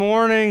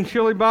Morning,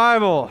 Chili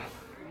Bible.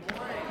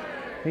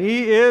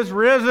 He is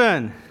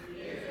risen.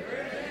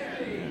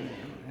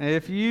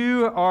 If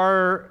you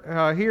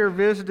are here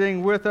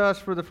visiting with us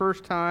for the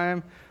first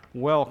time,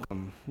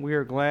 welcome. We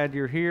are glad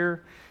you're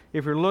here.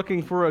 If you're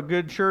looking for a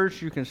good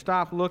church, you can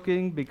stop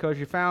looking because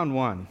you found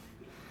one.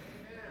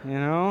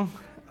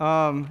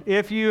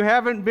 If you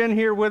haven't been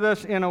here with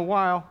us in a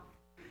while,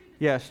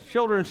 yes,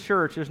 Children's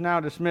Church is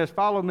now dismissed.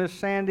 Follow Miss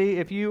Sandy.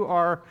 If you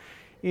are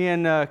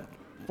in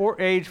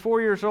age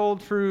 4 years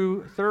old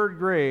through third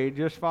grade,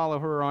 just follow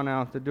her on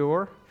out the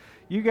door.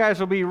 You guys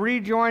will be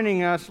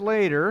rejoining us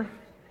later,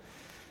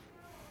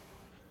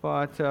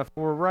 but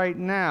for right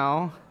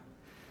now,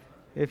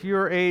 if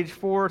you're age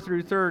 4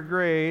 through third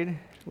grade,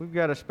 we've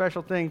got a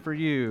special thing for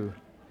you.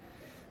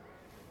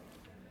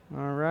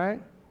 All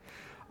right?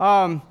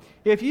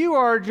 If you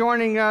are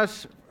joining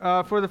us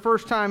for the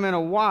first time in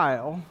a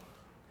while,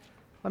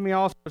 let me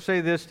also say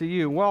this to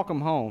you.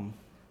 Welcome home.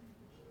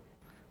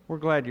 We're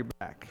glad you're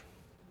back.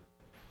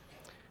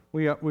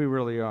 We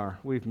really are.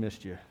 We've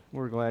missed you.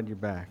 We're glad you're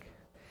back.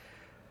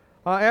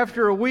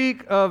 After a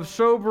week of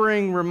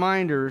sobering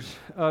reminders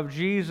of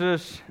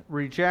Jesus'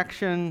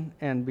 rejection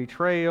and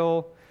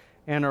betrayal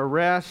and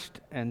arrest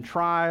and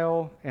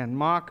trial and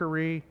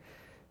mockery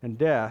and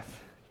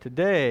death,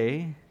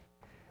 today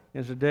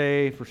is a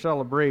day for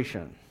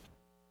celebration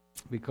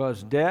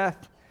because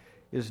death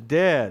is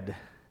dead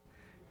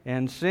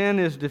and sin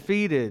is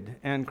defeated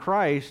and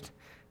Christ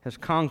has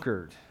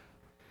conquered.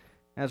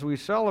 As we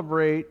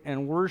celebrate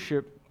and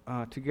worship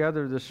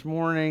together this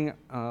morning,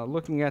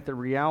 looking at the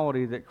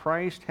reality that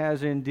Christ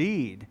has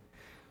indeed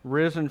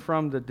risen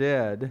from the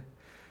dead,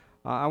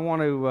 I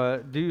want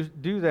to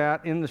do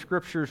that in the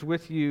Scriptures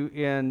with you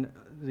in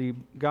the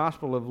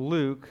Gospel of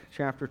Luke,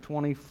 chapter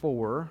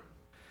 24.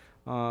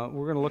 We're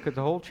going to look at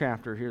the whole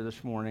chapter here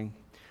this morning.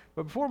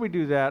 But before we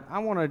do that, I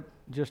want to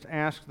just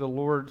ask the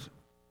Lord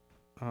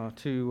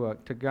to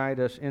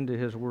guide us into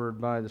His Word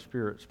by the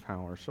Spirit's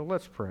power. So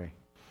let's pray.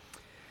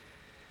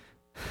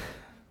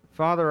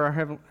 Father, our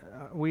heaven,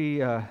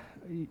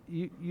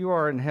 you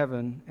are in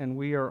heaven and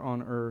we are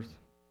on earth,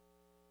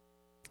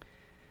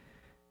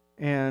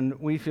 and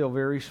we feel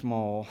very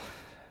small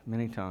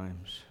many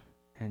times,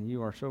 and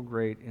you are so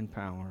great in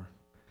power,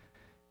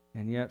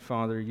 and yet,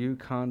 Father, you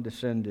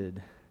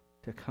condescended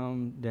to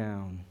come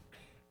down,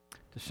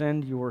 to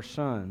send your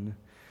Son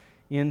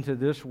into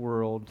this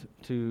world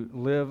to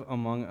live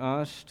among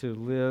us, to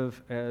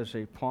live as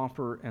a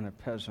pauper and a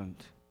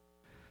peasant,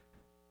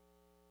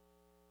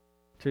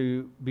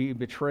 to be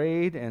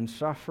betrayed and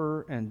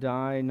suffer and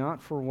die,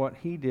 not for what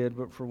he did,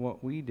 but for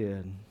what we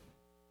did.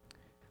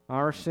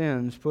 Our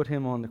sins put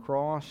him on the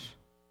cross.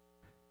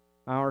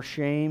 Our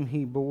shame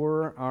he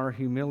bore. Our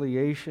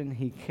humiliation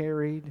he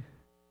carried.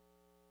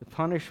 The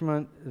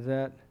punishment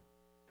that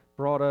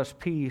brought us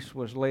peace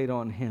was laid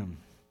on him.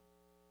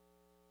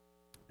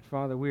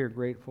 Father, we are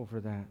grateful for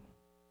that.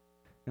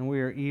 And we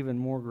are even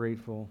more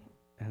grateful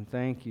and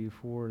thank you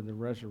for the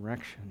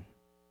resurrection.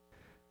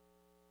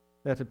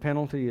 That the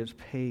penalty is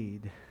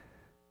paid,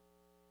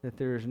 that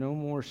there is no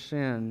more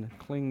sin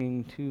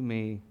clinging to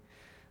me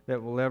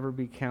that will ever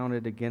be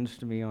counted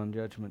against me on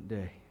Judgment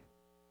Day.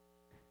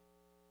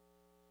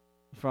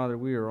 Father,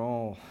 we are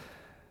all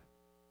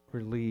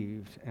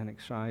relieved and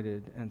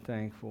excited and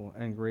thankful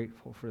and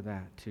grateful for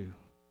that too.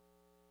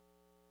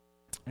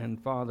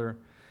 And Father,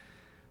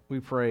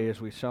 we pray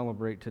as we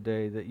celebrate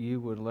today that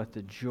you would let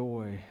the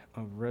joy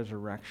of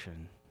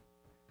resurrection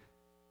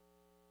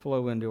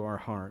flow into our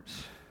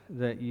hearts,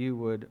 that you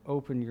would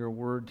open your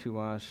word to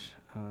us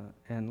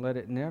and let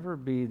it never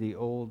be the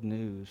old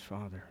news,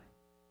 Father.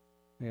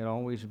 May it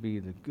always be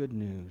the good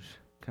news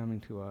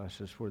coming to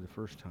us as for the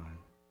first time.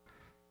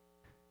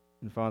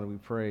 And Father, we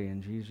pray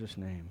in Jesus'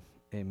 name,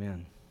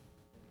 amen.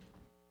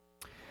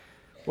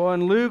 Well,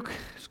 in Luke's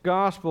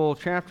Gospel,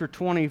 chapter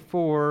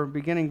 24,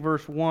 beginning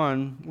verse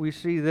 1, we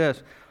see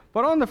this.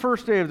 But on the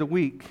first day of the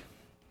week,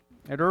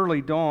 at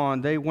early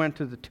dawn, they went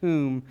to the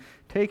tomb,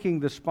 taking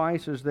the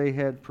spices they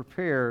had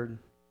prepared.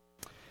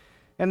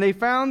 And they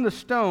found the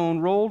stone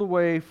rolled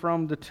away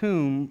from the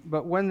tomb,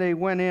 but when they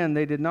went in,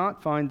 they did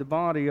not find the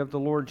body of the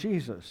Lord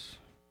Jesus.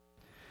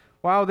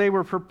 While they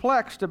were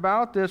perplexed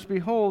about this,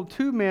 behold,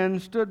 two men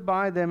stood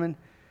by them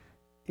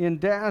in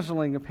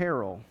dazzling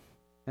apparel.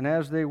 And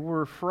as they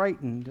were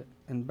frightened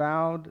and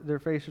bowed their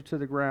faces to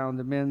the ground,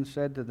 the men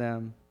said to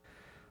them,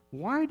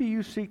 "Why do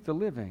you seek the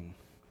living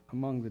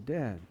among the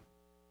dead?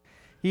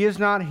 He is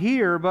not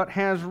here, but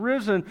has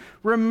risen.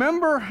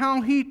 Remember how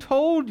he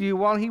told you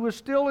while he was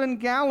still in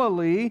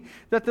Galilee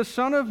that the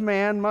Son of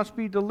Man must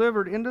be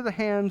delivered into the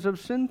hands of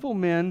sinful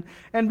men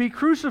and be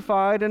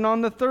crucified and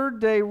on the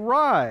third day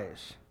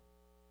rise."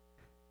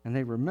 And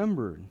they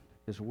remembered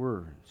his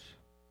words.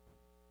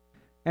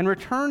 And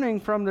returning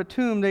from the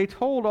tomb, they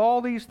told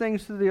all these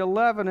things to the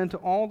 11 and to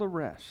all the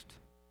rest.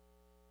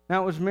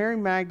 Now it was Mary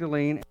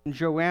Magdalene and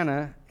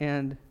Joanna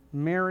and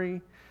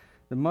Mary,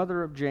 the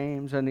mother of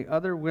James, and the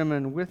other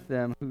women with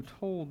them who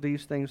told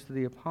these things to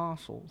the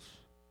apostles.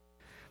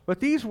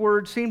 But these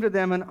words seemed to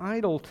them an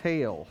idle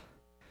tale,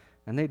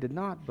 and they did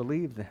not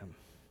believe them.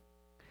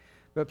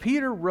 But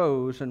Peter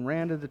rose and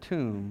ran to the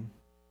tomb.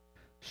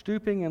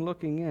 Stooping and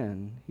looking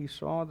in, he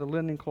saw the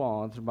linen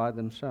cloths by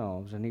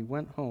themselves, and he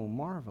went home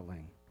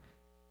marveling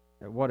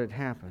at what had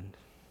happened.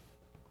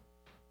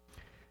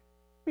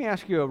 Let me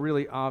ask you a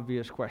really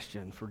obvious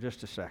question for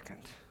just a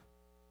second.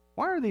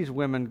 Why are these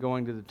women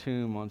going to the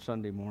tomb on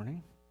Sunday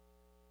morning?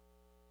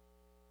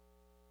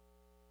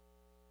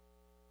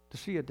 To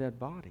see a dead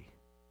body.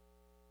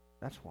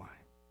 That's why.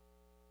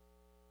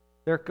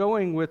 They're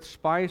going with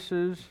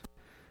spices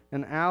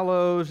and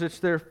aloes. It's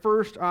their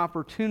first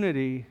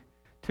opportunity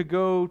to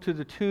go to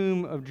the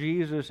tomb of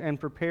Jesus and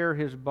prepare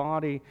his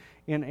body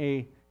in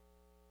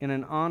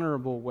an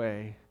honorable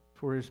way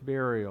for his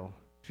burial.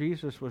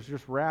 Jesus was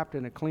just wrapped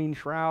in a clean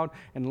shroud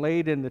and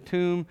laid in the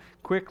tomb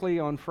quickly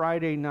on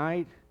Friday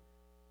night.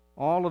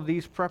 All of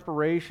these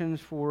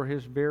preparations for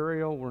his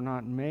burial were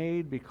not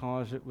made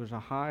because it was a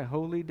high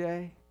holy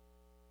day.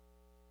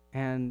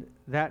 And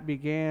that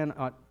began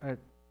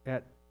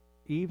at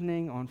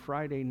evening on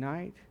Friday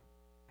night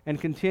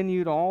and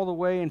continued all the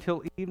way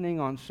until evening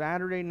on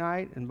Saturday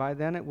night. And by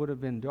then it would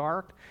have been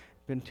dark,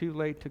 been too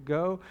late to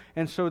go.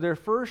 And so their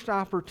first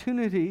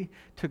opportunity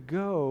to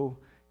go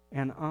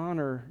and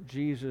honor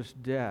Jesus'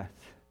 death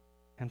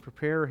and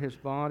prepare his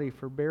body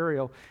for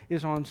burial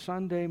is on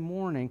Sunday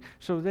morning.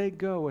 So they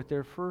go at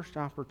their first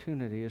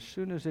opportunity. As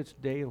soon as it's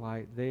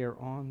daylight, they are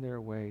on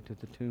their way to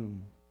the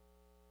tomb.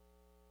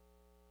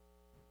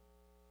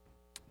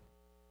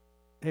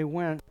 They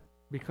went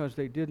because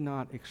they did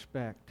not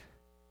expect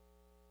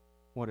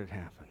what had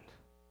happened.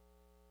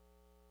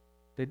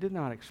 They did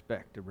not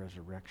expect a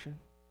resurrection.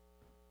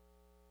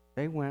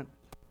 They went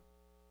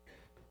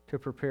to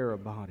prepare a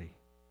body.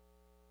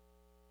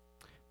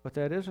 But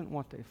that isn't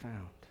what they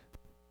found.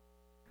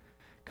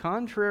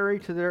 Contrary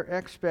to their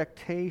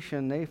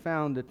expectation, they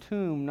found the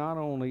tomb not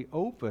only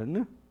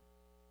open,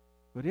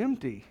 but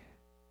empty.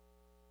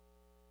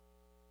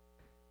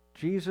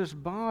 Jesus'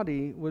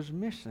 body was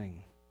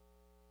missing.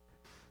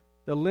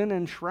 The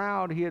linen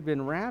shroud he had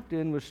been wrapped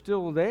in was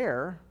still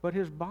there, but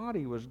his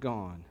body was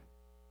gone,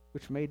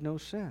 which made no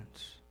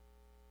sense.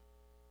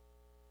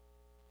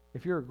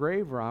 If you're a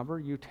grave robber,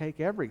 you take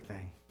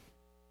everything.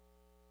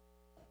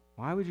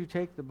 Why would you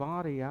take the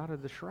body out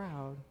of the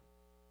shroud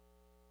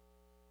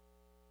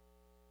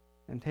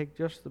and take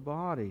just the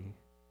body?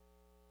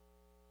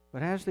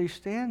 But as they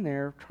stand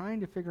there trying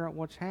to figure out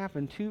what's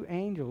happened, two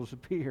angels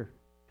appear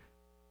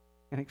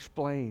and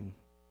explain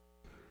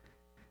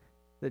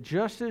that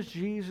just as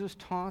Jesus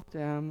taught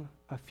them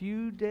a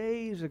few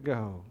days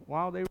ago,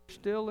 while they were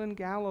still in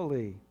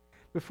Galilee,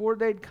 before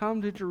they'd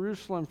come to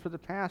Jerusalem for the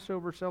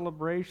Passover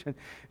celebration,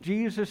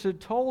 Jesus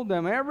had told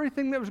them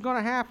everything that was going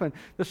to happen.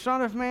 The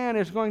Son of Man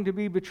is going to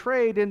be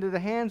betrayed into the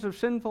hands of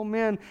sinful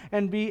men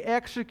and be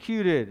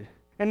executed.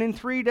 And in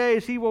 3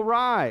 days he will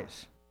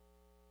rise.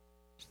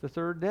 It's the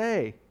third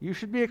day. You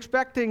should be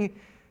expecting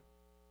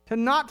to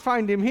not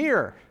find him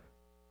here.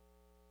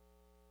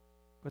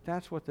 But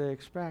that's what they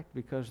expect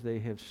because they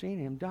have seen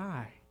him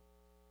die.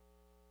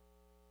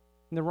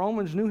 And the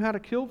Romans knew how to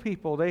kill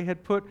people. They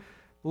had put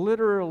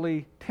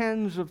literally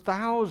tens of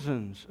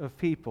thousands of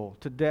people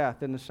to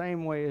death in the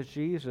same way as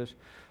Jesus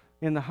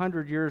in the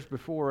 100 years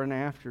before and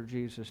after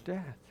Jesus'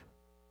 death.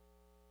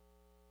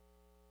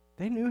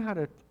 They knew how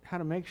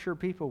to make sure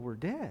people were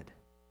dead.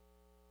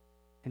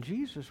 And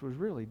Jesus was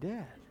really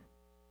dead.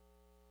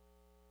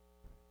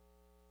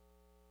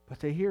 But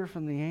they hear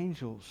from the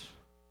angels,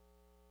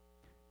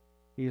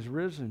 he is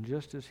risen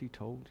just as he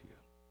told you.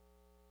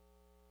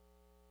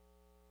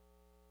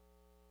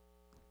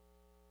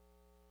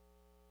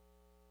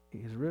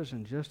 He is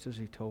risen just as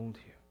he told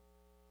you.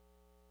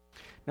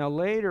 Now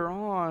later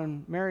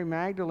on, Mary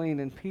Magdalene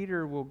and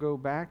Peter will go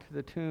back to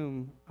the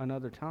tomb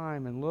another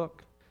time and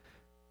look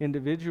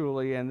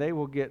individually, and they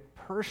will get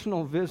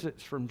personal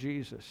visits from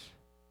Jesus.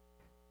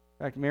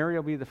 In fact, Mary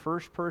will be the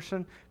first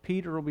person,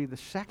 Peter will be the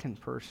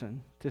second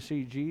person to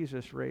see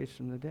Jesus raised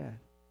from the dead.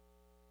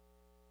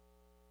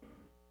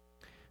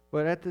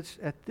 But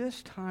at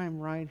this time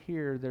right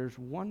here, there's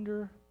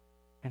wonder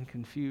and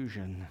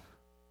confusion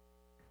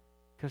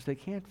because they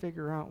can't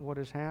figure out what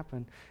has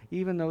happened.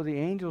 Even though the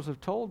angels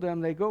have told them,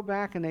 they go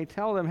back and they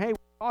tell them, hey, we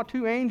saw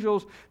two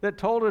angels that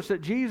told us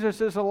that Jesus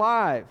is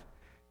alive.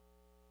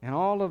 And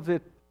all of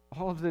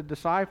the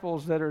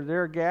disciples that are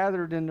there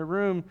gathered in the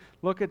room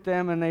look at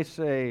them and they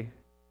say,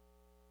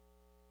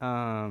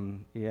 I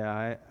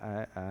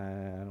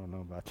don't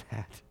know about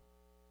that.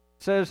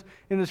 It says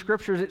in the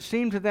scriptures, it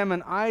seemed to them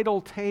an idle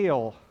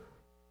tale.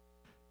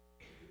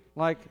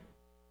 Like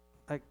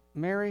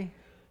Mary,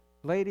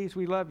 ladies,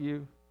 we love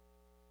you,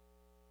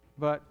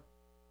 but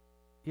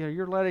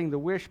you're letting the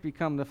wish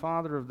become the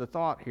father of the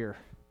thought here.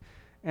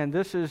 And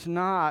this is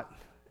not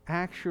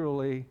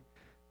actually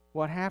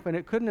what happened.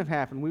 It couldn't have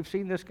happened. We've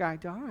seen this guy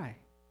die.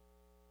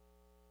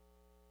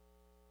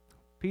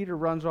 Peter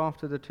runs off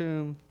to the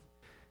tomb,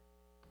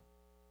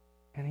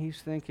 and he's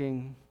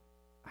thinking,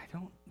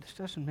 this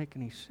doesn't make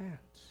any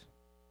sense.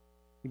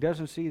 He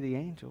doesn't see the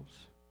angels.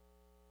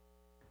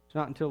 It's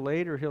not until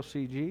later he'll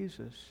see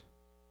Jesus.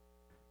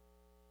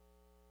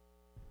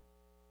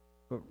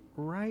 But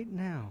right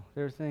now,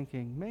 they're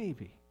thinking,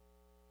 maybe,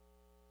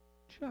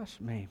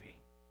 just maybe,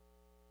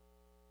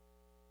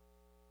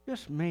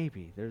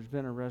 there's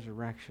been a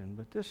resurrection,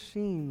 but this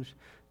seems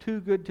too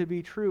good to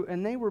be true.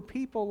 And they were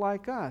people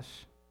like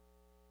us.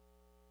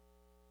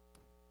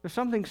 If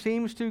something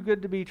seems too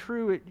good to be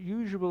true, it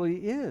usually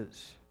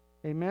is.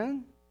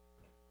 Amen?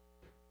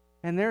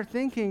 And they're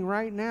thinking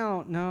right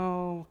now,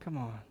 no, come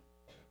on.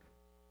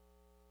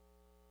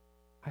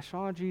 I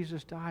saw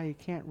Jesus die. He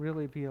can't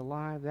really be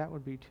alive. That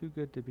would be too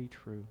good to be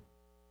true.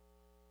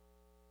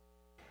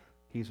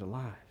 He's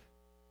alive.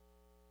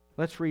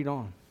 Let's read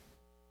on.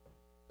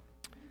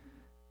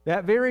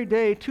 That very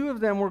day, 2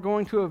 of them were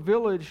going to a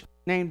village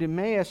named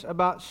Emmaus,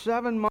 about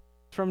 7 miles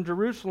from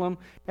Jerusalem,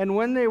 and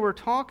when they were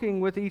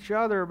talking with each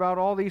other about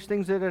all these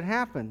things that had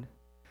happened,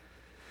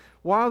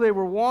 while they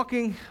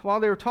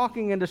were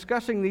talking and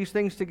discussing these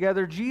things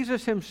together,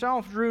 Jesus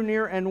himself drew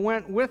near and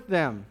went with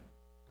them.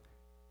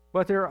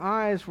 But their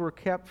eyes were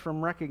kept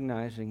from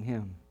recognizing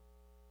him.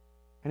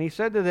 And he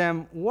said to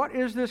them, "What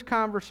is this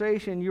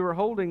conversation you are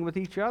holding with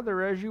each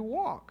other as you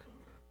walk?"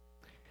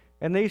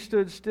 And they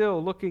stood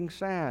still, looking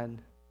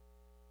sad.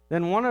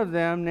 Then one of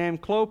them,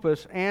 named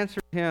Clopas,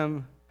 answered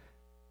him,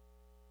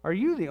 "Are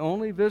you the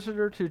only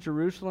visitor to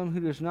Jerusalem who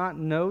does not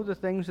know the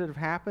things that have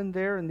happened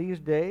there in these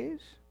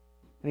days?"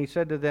 And he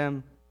said to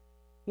them,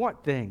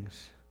 "What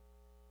things?"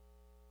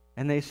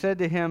 And they said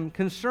to him,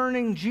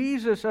 "Concerning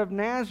Jesus of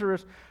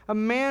Nazareth, a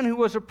man who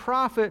was a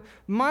prophet,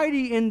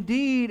 mighty in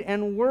deed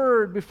and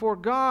word before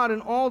God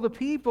and all the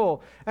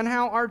people, and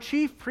how our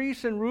chief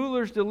priests and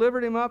rulers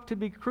delivered him up to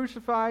be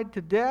crucified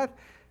to death,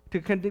 to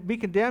be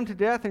condemned to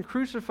death and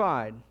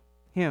crucified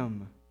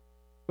him.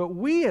 But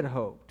we had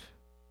hoped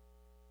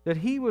that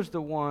he was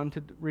the one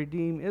to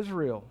redeem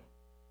Israel.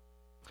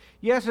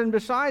 Yes, and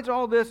besides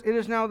all this, it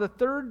is now the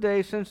 3rd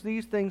day since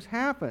these things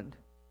happened.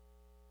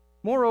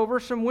 Moreover,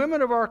 some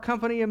women of our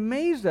company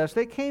amazed us.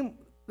 They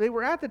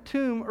were at the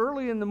tomb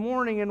early in the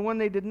morning, and when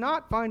they did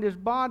not find his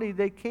body,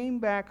 they came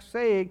back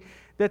saying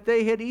that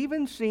they had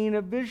even seen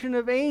a vision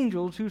of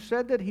angels who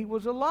said that he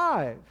was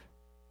alive.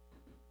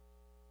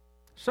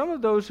 Some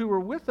of those who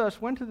were with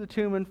us went to the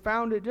tomb and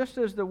found it just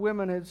as the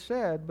women had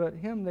said, but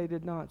him they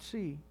did not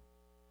see."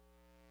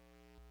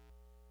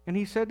 And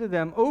he said to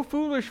them, "O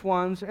foolish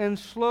ones and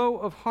slow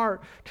of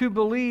heart, to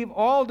believe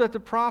all that the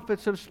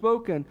prophets have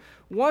spoken.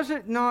 Was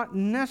it not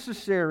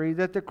necessary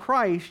that the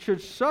Christ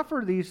should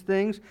suffer these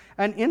things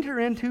and enter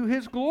into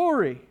his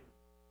glory?"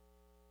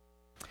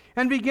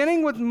 And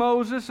beginning with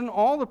Moses and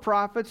all the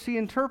prophets, he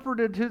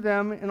interpreted to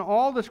them in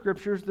all the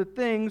scriptures the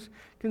things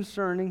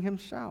concerning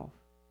himself.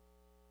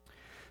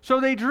 So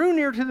they drew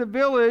near to the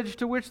village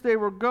to which they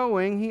were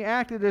going. He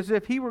acted as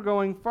if he were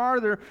going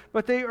farther,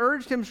 but they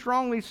urged him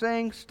strongly,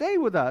 saying, "Stay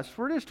with us,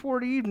 for it is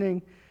toward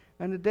evening,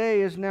 and the day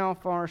is now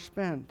far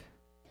spent."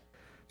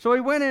 So he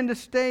went in to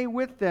stay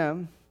with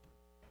them.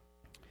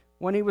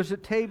 When he was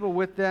at table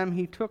with them,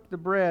 he took the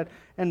bread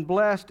and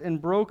blessed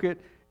and broke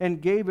it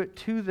and gave it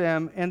to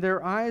them, and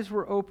their eyes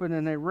were open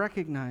and they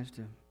recognized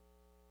him.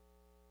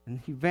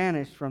 And he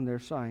vanished from their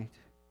sight.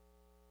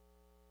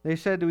 They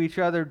said to each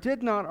other,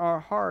 "Did not our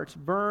hearts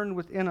burn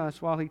within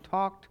us while he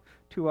talked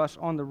to us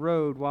on the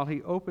road, while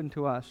he opened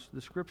to us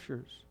the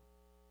Scriptures?"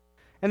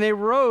 And they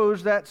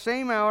rose that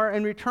same hour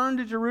and returned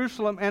to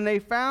Jerusalem, and they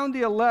found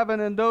the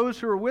 11 and those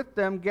who were with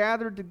them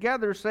gathered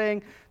together,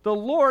 saying, "The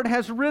Lord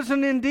has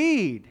risen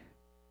indeed,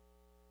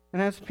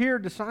 and has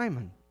appeared to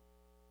Simon."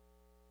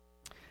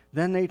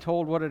 Then they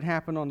told what had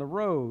happened on the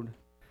road,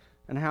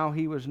 and how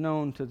he was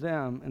known to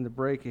them in the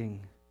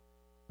breaking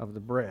of the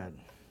bread.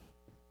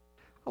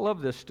 I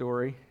love this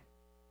story.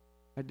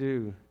 I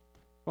do.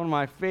 One of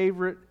my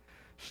favorite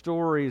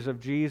stories of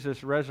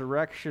Jesus'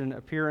 resurrection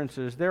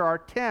appearances. There are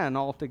 10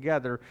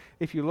 altogether.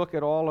 If you look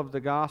at all of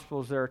the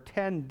Gospels, there are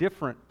 10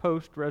 different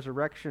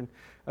post-resurrection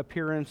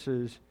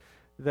appearances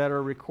that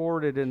are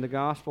recorded in the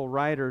Gospel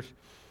writers.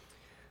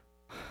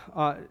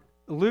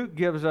 Luke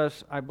gives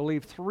us, I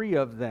believe, 3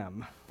 of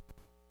them.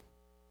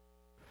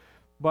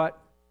 But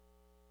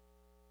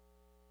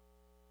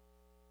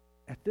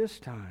at this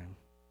time,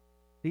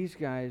 these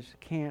guys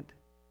can't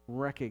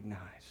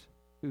recognize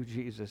who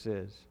Jesus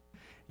is.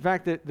 In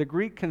fact, the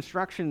Greek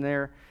construction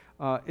there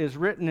is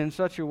written in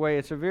such a way,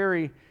 it's a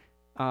very,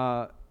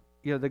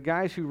 the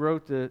guys who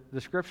wrote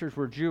the scriptures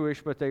were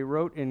Jewish, but they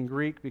wrote in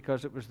Greek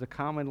because it was the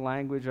common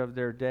language of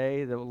their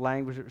day, the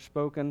language that was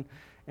spoken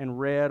and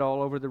read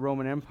all over the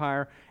Roman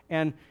Empire.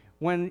 And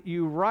when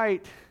you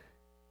write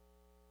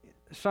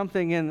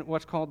something in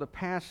what's called the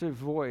passive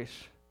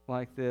voice,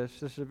 like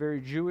this is a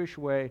very Jewish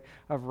way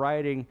of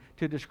writing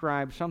to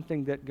describe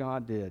something that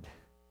God did.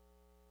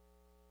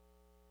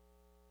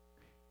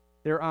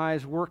 Their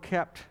eyes were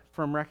kept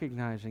from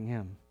recognizing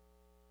him.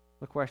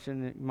 The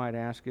question that you might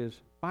ask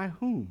is, by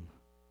whom?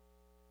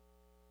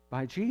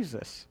 By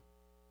Jesus.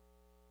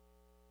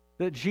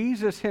 That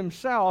Jesus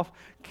himself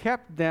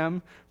kept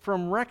them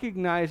from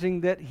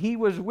recognizing that he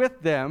was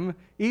with them,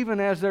 even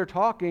as they're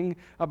talking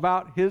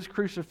about his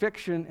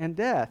crucifixion and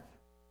death.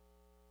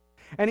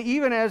 And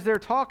even as they're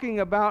talking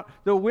about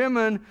the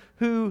women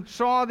who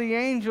saw the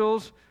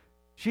angels,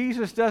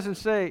 Jesus doesn't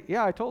say,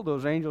 yeah, I told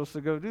those angels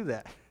to go do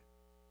that.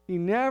 He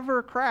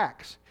never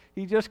cracks.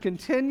 He just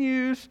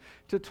continues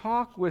to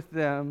talk with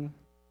them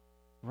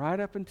right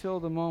up until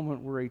the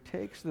moment where he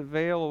takes the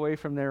veil away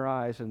from their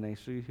eyes and they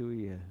see who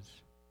he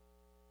is.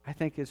 I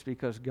think it's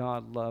because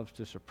God loves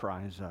to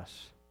surprise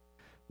us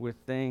with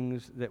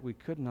things that we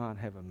could not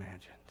have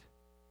imagined.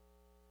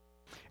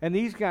 And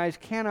these guys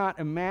cannot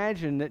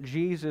imagine that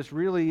Jesus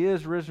really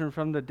is risen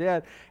from the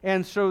dead.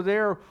 And so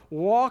they're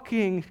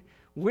walking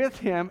with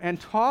him and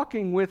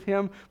talking with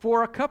him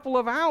for a couple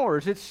of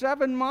hours. It's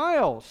 7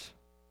 miles.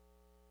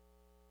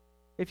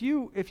 If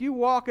you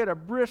walk at a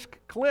brisk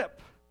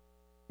clip,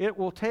 it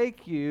will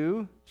take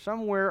you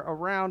somewhere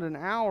around an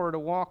hour to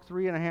walk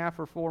 3.5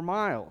 or 4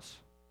 miles.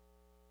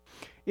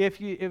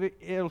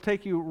 It'll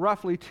take you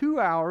roughly 2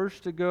 hours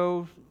to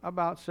go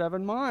about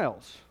 7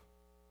 miles.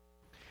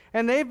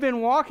 And they've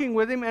been walking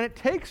with him, and it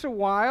takes a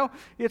while.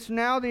 It's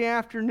now the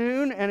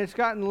afternoon, and it's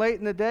gotten late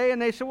in the day,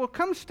 and they said, well,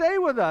 come stay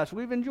with us.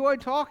 We've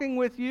enjoyed talking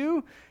with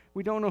you.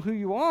 We don't know who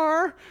you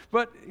are,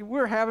 but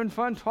we're having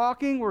fun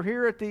talking. We're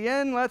here at the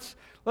end. Let's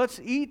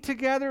eat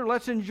together.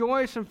 Let's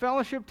enjoy some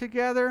fellowship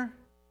together.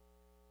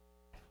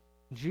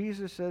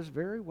 Jesus says,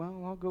 very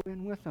well, I'll go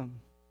in with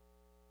them.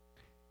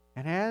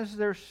 And as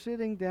they're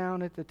sitting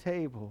down at the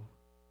table,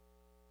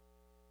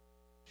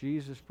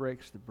 Jesus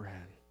breaks the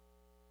bread.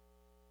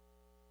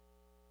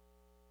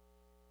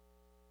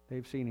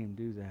 They've seen him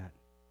do that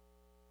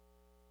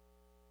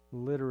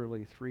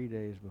literally 3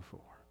 days before.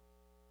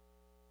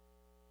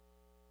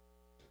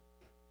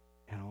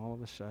 And all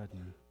of a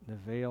sudden, the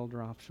veil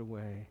drops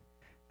away,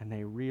 and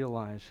they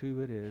realize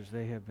who it is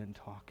they have been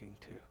talking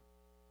to.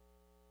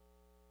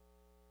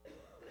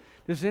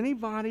 Does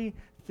anybody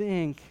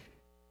think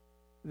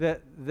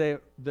that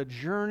the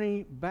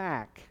journey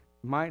back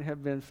might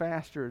have been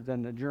faster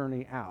than the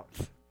journey out?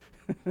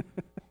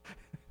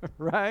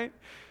 Right?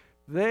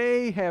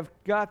 They have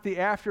got the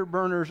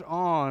afterburners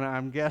on,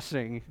 I'm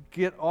guessing.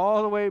 Get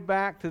all the way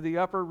back to the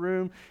upper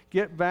room,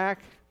 get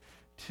back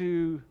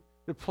to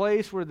the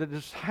place where the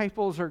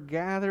disciples are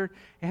gathered,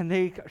 and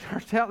they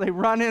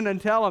run in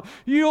and tell them,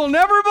 you'll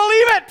never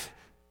believe it!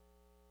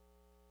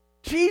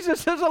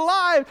 Jesus is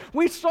alive.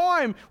 We saw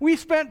him. We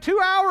spent 2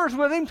 hours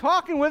with him,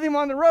 talking with him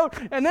on the road,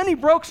 and then he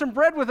broke some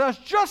bread with us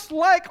just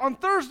like on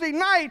Thursday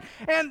night.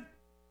 And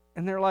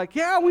they're like,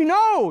 yeah, we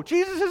know.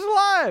 Jesus is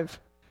alive.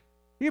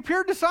 He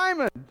appeared to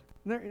Simon.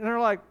 And they're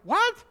like,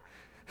 what?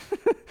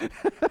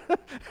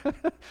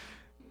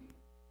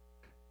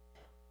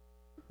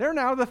 They're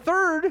now the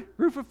third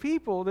group of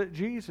people that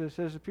Jesus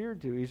has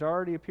appeared to. He's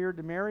already appeared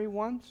to Mary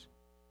once.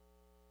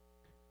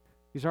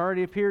 He's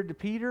already appeared to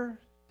Peter,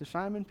 to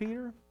Simon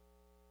Peter.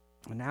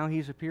 And now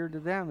he's appeared to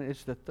them.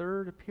 It's the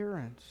third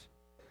appearance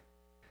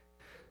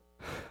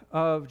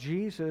of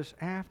Jesus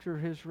after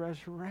his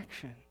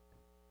resurrection.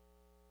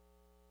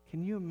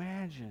 Can you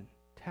imagine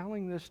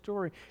telling this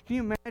story? Can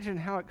you imagine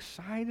how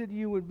excited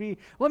you would be?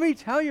 Let me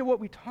tell you what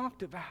we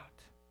talked about.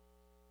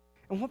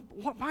 And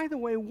what by the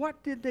way,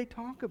 what did they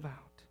talk about?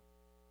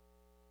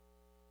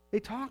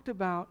 They talked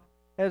about,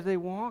 as they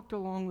walked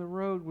along the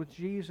road with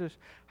Jesus,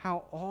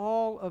 how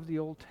all of the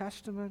Old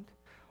Testament,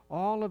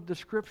 all of the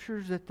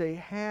scriptures that they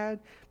had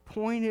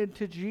pointed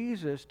to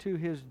Jesus, to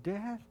his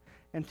death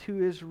and to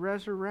his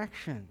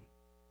resurrection.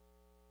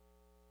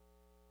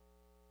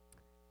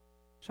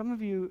 Some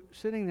of you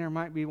sitting there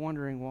might be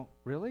wondering, well,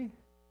 really?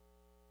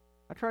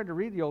 I tried to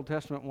read the Old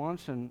Testament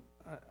once and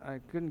I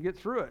couldn't get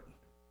through it.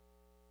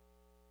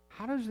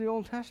 How does the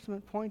Old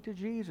Testament point to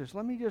Jesus?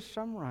 Let me just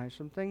summarize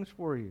some things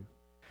for you.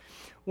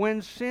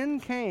 When sin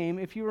came,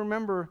 if you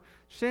remember,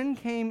 sin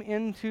came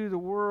into the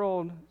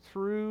world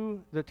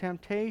through the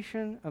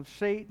temptation of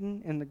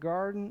Satan in the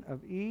Garden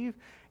of Eve.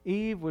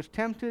 Eve was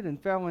tempted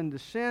and fell into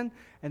sin,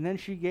 and then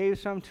she gave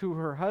some to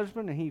her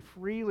husband, and he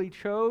freely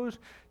chose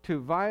to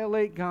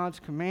violate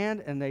God's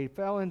command, and they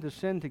fell into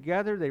sin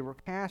together. They were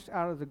cast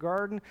out of the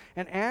garden,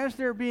 and as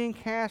they're being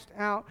cast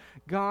out,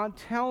 God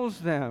tells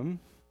them,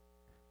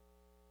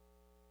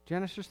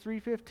 Genesis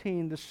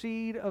 3:15, the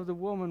seed of the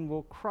woman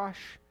will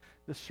crush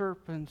the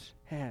serpent's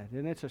head.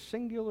 And it's a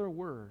singular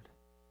word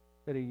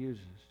that he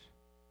uses,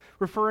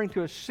 referring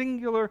to a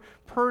singular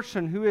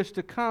person who is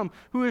to come,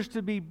 who is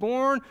to be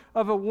born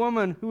of a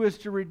woman, who is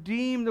to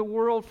redeem the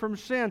world from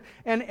sin.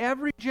 And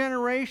every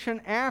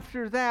generation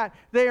after that,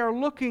 they are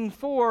looking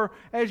for,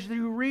 as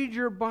you read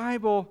your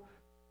Bible,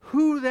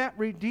 who that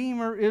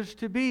Redeemer is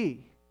to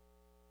be.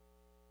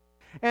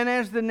 And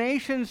as the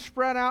nations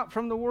spread out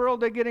from the world,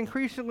 they get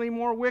increasingly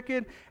more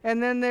wicked,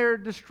 and then they're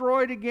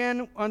destroyed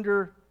again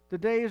under the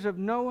days of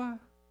Noah.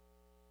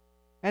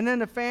 And then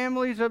the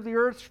families of the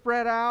earth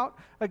spread out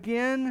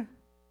again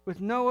with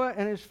Noah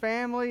and his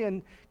family,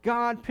 and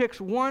God picks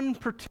one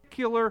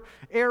particular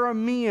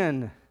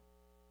Aramean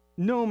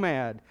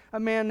nomad,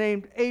 a man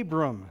named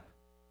Abram.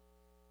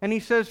 And he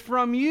says,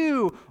 from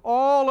you,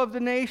 all of the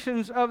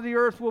nations of the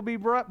earth will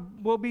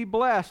be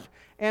blessed.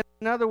 And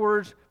in other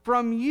words,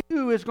 from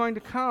you is going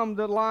to come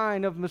the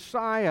line of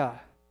Messiah.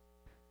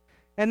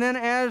 And then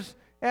as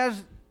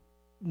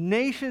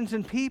nations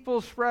and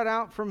peoples spread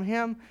out from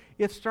him,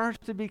 it starts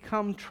to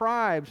become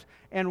tribes.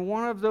 And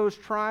one of those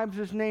tribes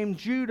is named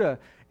Judah.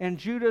 And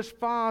Judah's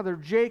father,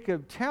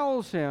 Jacob,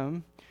 tells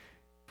him,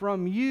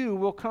 from you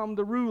will come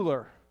the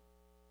ruler.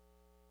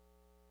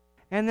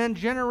 And then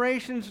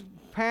generations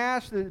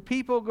pass, the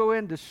people go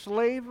into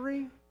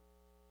slavery,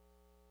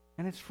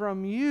 and it's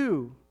from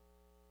you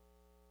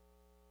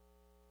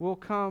will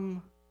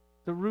come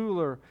the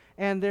ruler.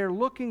 And they're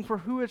looking for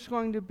who it's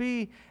going to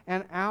be,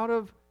 and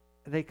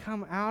they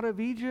come out of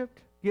Egypt,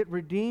 get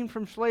redeemed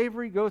from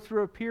slavery, go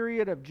through a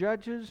period of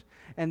judges,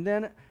 and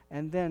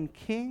then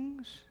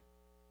kings.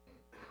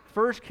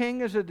 First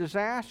king is a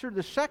disaster.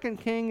 The second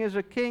king is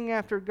a king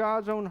after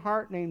God's own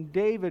heart named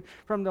David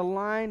from the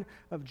line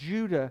of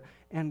Judah.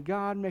 And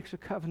God makes a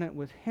covenant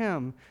with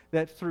him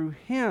that through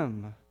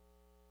him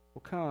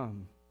will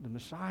come the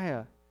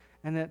Messiah.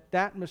 And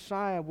that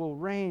Messiah will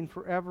reign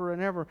forever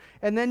and ever.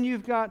 And then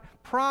you've got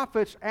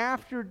prophets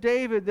after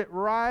David that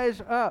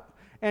rise up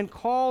and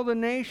call the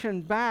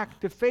nation back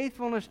to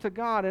faithfulness to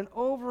God. And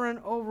over and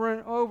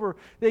over,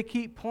 they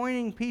keep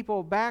pointing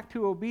people back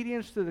to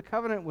obedience to the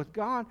covenant with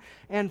God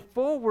and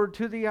forward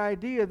to the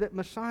idea that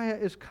Messiah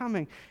is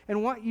coming.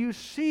 And what you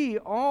see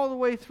all the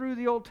way through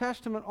the Old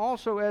Testament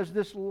also as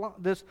this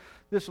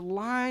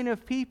line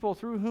of people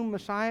through whom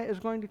Messiah is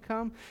going to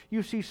come,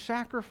 you see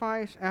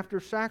sacrifice after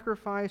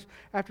sacrifice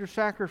after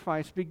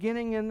sacrifice,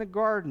 beginning in the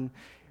garden.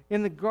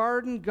 In the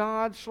garden,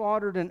 God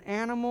slaughtered an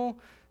animal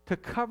to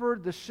cover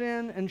the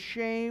sin and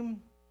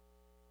shame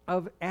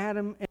of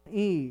Adam and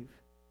Eve.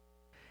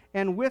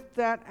 And with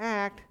that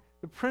act,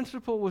 the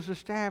principle was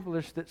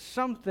established that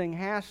something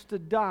has to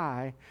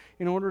die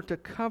in order to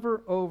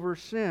cover over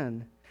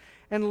sin.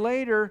 And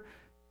later,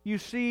 you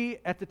see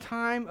at the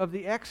time of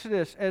the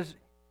Exodus, as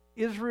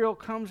Israel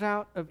comes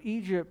out of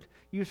Egypt,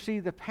 you see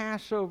the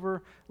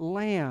Passover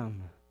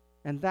lamb.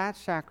 And that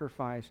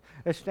sacrifice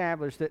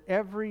established that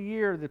every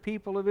year the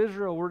people of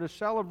Israel were to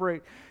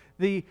celebrate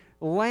the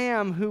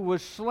lamb who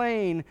was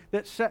slain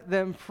that set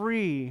them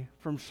free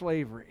from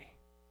slavery.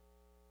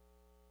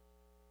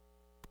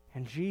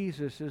 And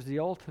Jesus is the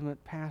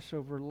ultimate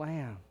Passover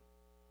lamb.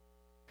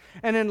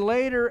 And then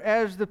later,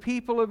 as the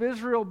people of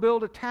Israel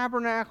build a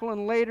tabernacle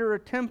and later a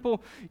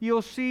temple,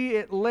 you'll see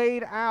it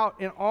laid out,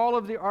 and all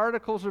of the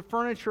articles of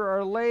furniture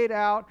are laid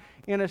out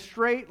in a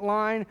straight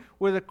line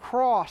with a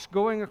cross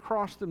going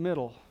across the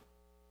middle,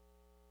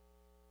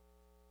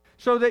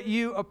 so that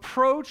you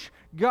approach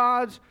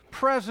God's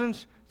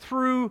presence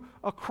through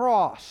a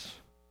cross.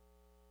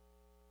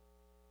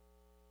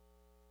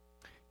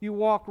 You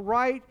walk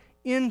right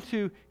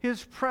into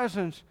His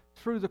presence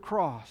through the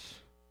cross.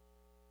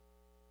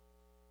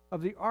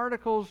 Of the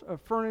articles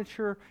of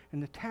furniture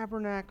and the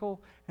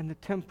tabernacle and the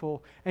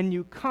temple, and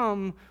you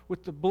come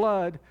with the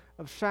blood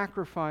of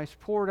sacrifice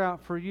poured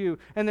out for you.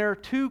 And there are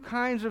two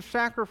kinds of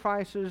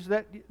sacrifices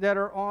that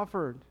are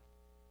offered.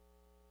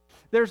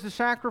 There's the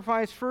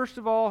sacrifice, first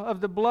of all,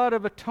 of the blood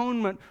of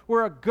atonement,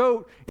 where a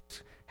goat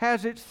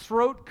has its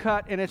throat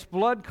cut and its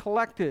blood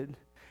collected,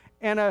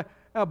 and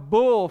a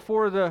bull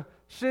for the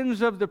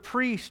sins of the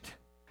priest.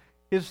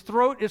 His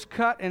throat is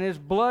cut and his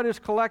blood is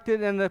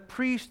collected, and the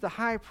priest, the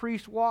high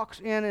priest, walks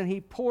in and he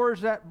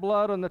pours that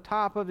blood on the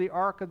top of the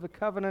Ark of the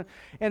Covenant.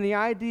 And the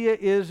idea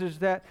is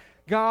that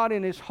God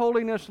in His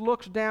holiness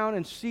looks down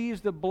and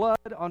sees the blood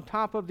on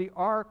top of the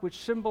ark, which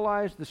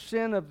symbolized the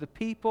sin of the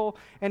people,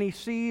 and He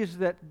sees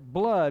that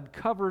blood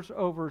covers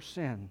over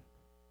sin.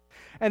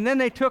 And then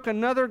they took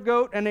another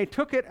goat and they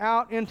took it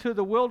out into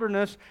the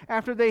wilderness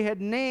after they had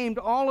named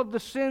all of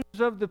the sins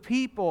of the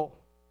people.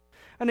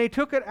 And they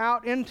took it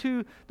out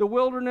into the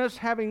wilderness,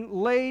 having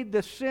laid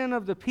the sin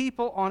of the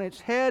people on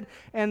its head,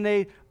 and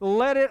they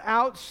let it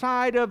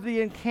outside of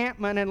the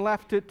encampment and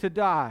left it to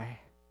die.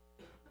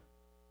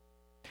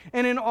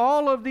 And in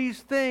all of these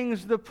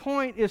things, the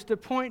point is to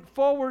point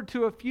forward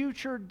to a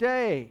future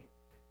day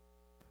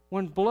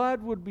when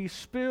blood would be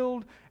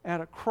spilled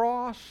at a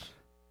cross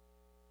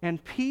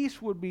and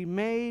peace would be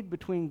made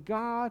between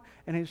God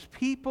and His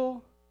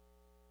people.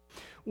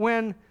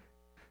 When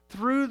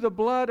through the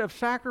blood of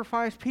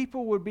sacrifice,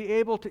 people would be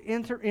able to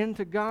enter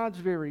into God's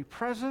very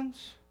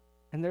presence,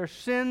 and their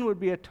sin would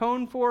be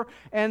atoned for,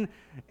 and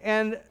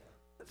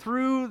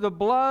through the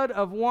blood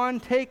of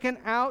one taken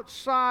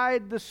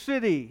outside the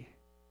city,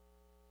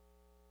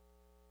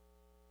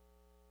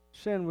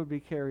 sin would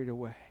be carried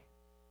away.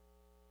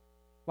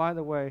 By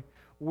the way,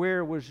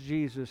 where was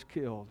Jesus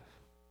killed?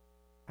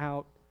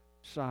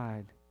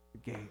 Outside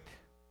the gate.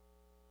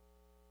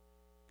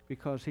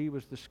 Because He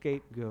was the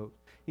scapegoat.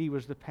 He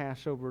was the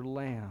Passover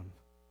lamb.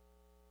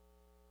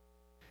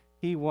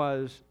 He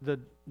was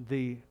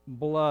the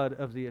blood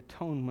of the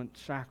atonement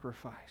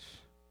sacrifice.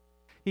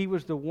 He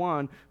was the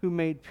one who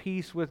made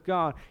peace with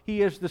God.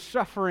 He is the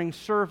suffering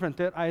servant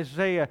that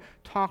Isaiah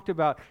talked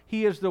about.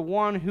 He is the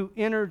one who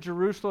entered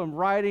Jerusalem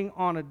riding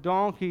on a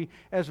donkey,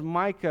 as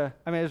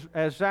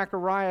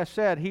Zechariah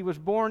said. He was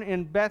born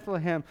in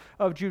Bethlehem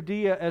of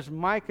Judea, as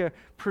Micah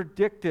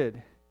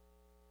predicted.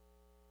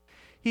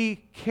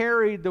 He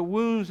carried the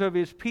wounds of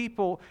his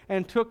people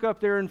and took up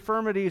their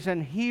infirmities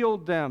and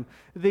healed them.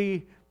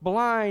 The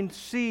blind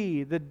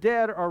see, the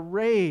dead are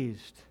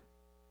raised.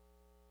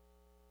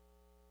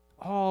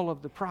 All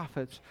of the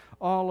prophets,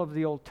 all of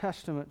the Old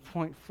Testament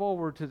point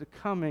forward to the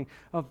coming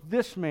of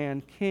this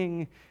man,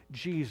 King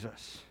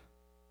Jesus.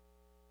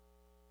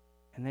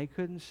 And they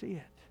couldn't see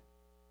it.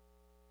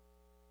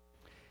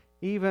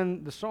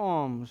 Even the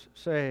Psalms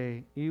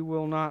say, "You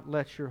will not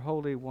let your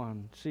Holy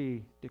One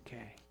see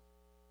decay."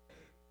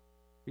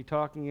 Be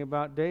talking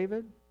about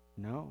David?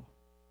 No.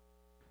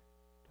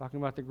 Talking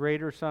about the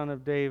greater son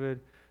of David,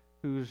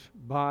 whose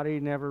body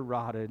never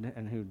rotted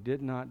and who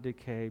did not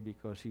decay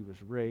because he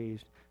was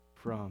raised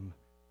from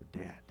the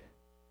dead.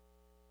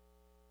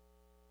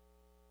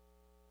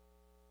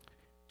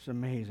 It's an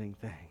amazing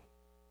thing.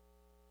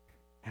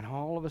 And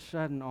all of a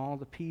sudden, all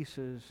the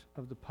pieces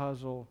of the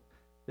puzzle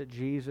that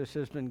Jesus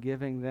has been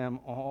giving them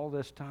all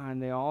this time,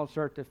 they all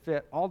start to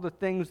fit. All the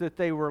things that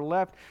they were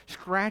left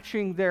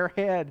scratching their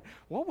head.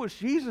 What was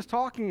Jesus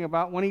talking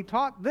about when he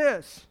taught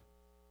this?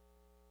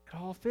 It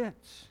all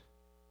fits.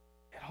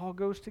 It all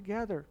goes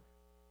together.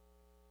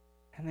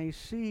 And they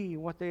see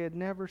what they had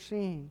never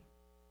seen.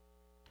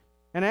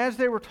 And as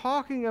they were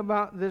talking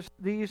about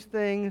these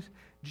things,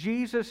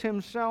 Jesus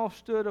himself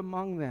stood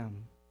among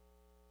them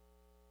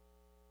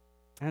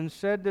and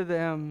said to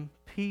them,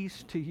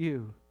 "Peace to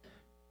you."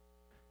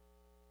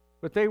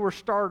 But they were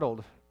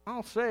startled.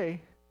 I'll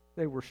say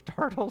they were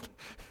startled.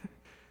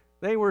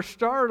 They were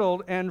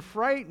startled and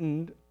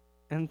frightened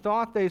and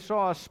thought they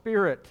saw a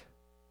spirit.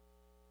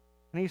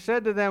 And he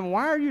said to them,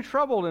 "Why are you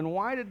troubled, and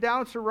why do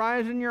doubts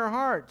arise in your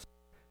hearts?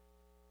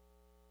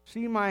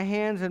 See my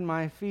hands and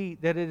my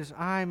feet, that it is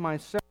I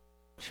myself.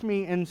 Touch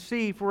me and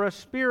see, for a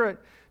spirit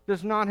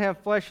does not have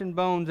flesh and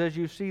bones, as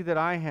you see that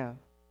I have."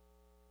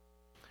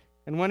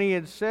 And when he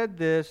had said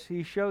this,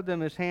 he showed them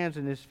his hands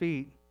and his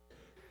feet.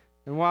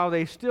 And while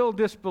they still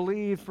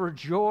disbelieved for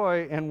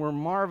joy and were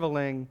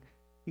marveling,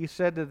 he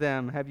said to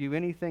them, "Have you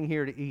anything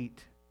here to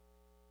eat?"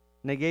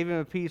 And they gave him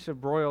a piece of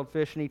broiled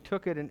fish, and he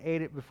took it and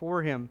ate it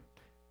before them.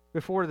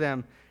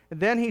 And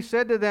then he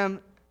said to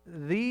them,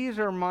 "These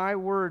are my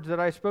words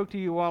that I spoke to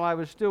you while I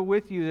was still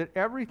with you, that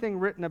everything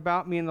written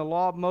about me in the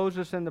law of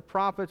Moses and the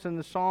prophets and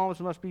the Psalms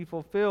must be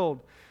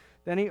fulfilled."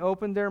 Then he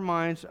opened their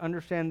minds to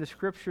understand the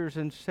Scriptures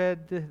and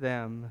said to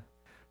them,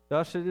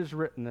 "Thus it is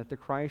written that the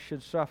Christ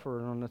should suffer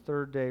and on the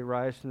third day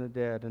rise from the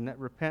dead, and that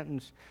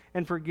repentance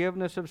and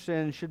forgiveness of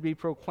sins should be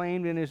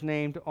proclaimed in his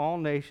name to all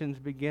nations,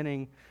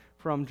 beginning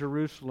from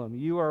Jerusalem.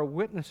 You are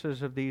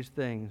witnesses of these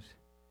things.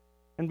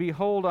 And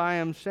behold, I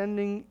am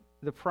sending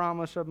the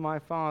promise of my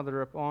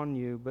Father upon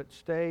you, but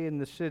stay in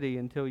the city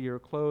until you are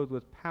clothed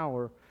with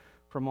power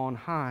from on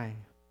high."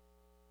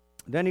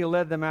 Then he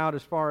led them out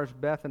as far as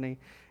Bethany,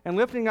 and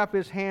lifting up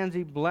his hands,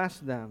 he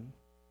blessed them.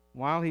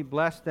 While he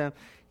blessed them,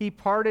 he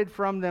parted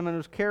from them and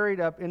was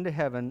carried up into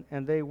heaven,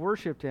 and they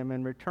worshipped him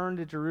and returned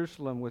to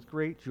Jerusalem with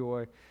great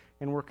joy,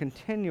 and were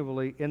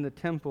continually in the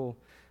temple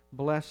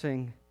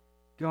blessing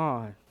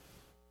God.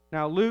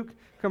 Now Luke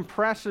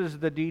compresses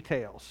the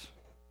details.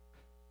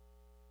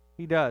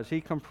 He does.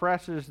 He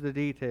compresses the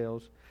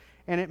details.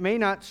 And it may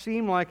not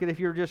seem like it if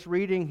you're just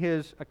reading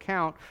his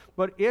account,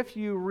 but if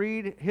you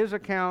read his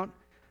account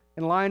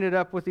and line it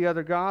up with the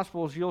other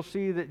Gospels, you'll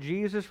see that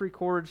Jesus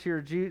records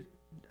here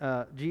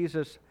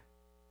Jesus'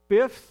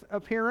 fifth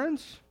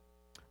appearance,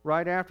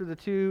 right after the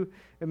two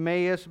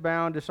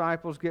Emmaus-bound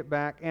disciples get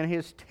back, and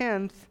his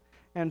 10th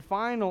and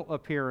final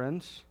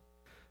appearance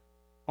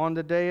on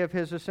the day of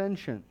his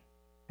ascension.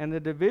 And the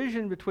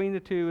division between the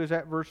two is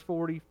at verse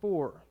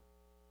 44.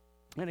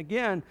 And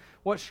again,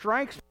 what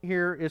strikes me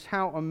here is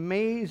how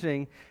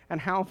amazing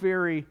and how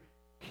very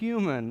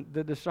human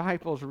the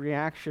disciples'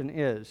 reaction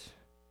is.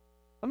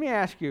 Let me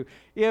ask you,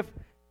 if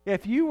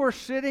you were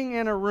sitting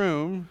in a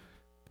room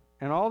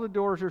and all the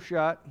doors are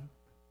shut,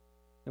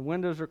 the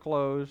windows are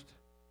closed,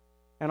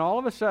 and all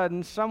of a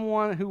sudden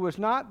someone who was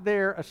not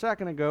there a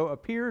second ago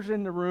appears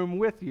in the room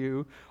with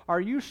you,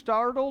 are you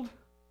startled?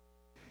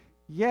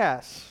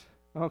 Yes.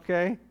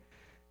 Okay.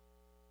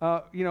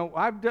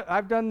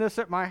 I've done this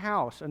at my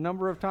house a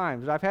number of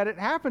times. I've had it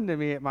happen to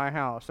me at my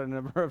house a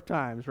number of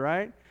times,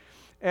 right?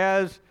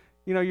 As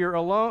you're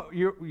alone,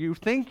 you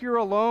think you're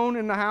alone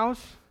in the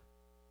house,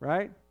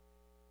 right?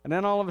 And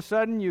then all of a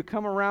sudden you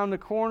come around the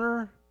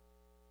corner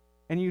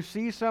and you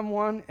see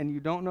someone and you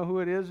don't know who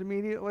it is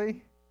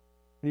immediately,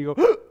 and you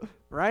go,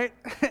 right?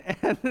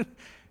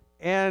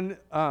 And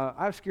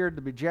I've scared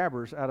the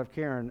bejabbers out of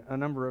Karen a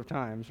number of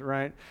times,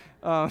 right?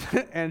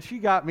 And she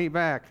got me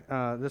back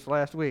this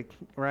last week,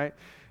 right?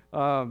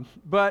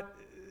 But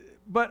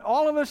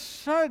all of a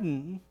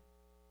sudden,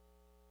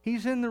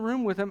 he's in the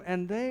room with them,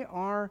 and they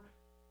are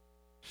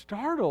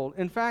startled.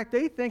 In fact,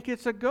 they think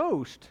it's a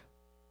ghost.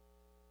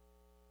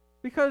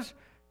 Because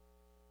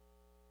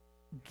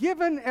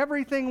given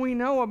everything we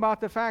know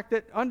about the fact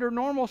that under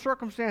normal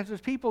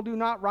circumstances, people do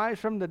not rise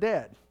from the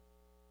dead,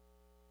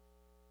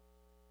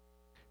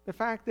 the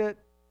fact that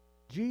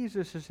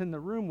Jesus is in the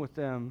room with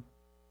them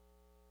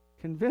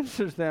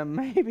convinces them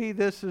maybe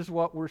this is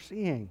what we're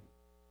seeing.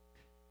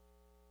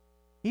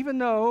 even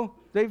though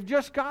they've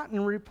just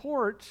gotten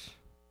reports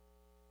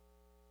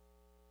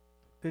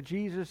that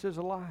Jesus is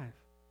alive.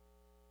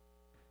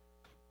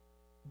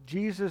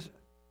 Jesus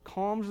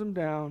calms them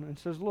down and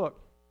says, look,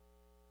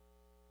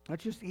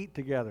 let's just eat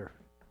together.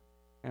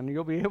 And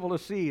you'll be able to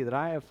see that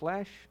I have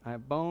flesh, I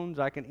have bones,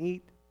 I can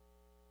eat.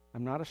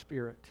 I'm not a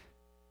spirit,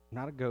 I'm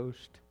not a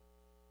ghost.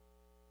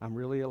 I'm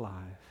really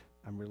alive.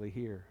 I'm really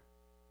here.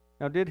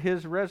 Now, did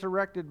his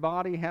resurrected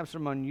body have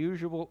some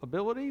unusual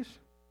abilities?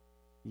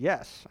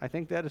 Yes, I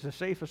think that is a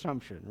safe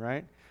assumption,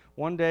 right?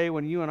 One day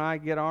when you and I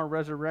get our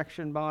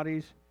resurrection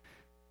bodies,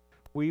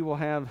 we will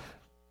have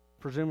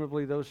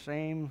presumably those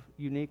same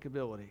unique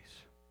abilities.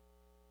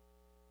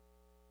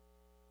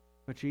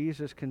 But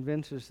Jesus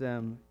convinces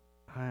them,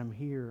 I am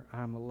here,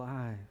 I'm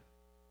alive.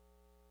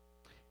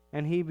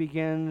 And he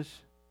begins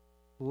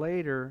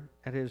later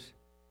at his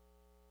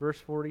verse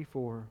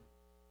 44,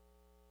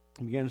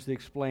 he begins to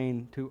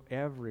explain to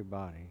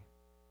everybody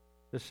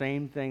the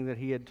same thing that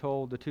he had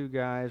told the two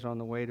guys on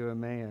the way to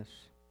Emmaus,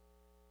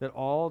 that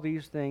all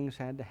these things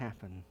had to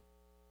happen,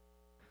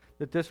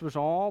 that this was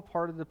all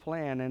part of the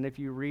plan. And if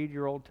you read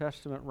your Old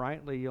Testament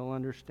rightly, you'll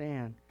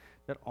understand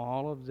that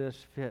all of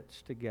this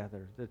fits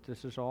together, that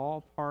this is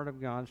all part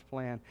of God's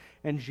plan,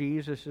 and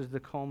Jesus is the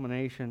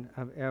culmination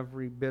of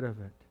every bit of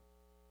it.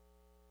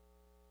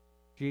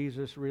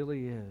 Jesus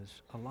really is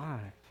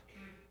alive.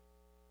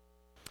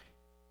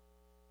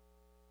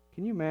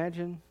 Can you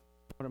imagine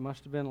what it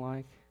must have been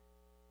like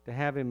to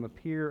have him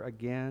appear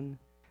again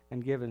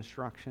and give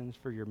instructions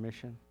for your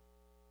mission?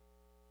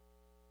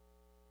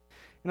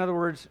 In other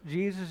words,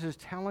 Jesus is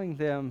telling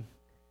them,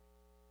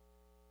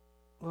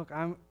 look,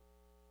 I'm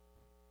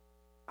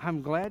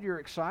glad you're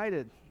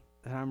excited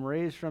that I'm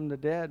raised from the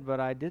dead, but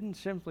I didn't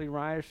simply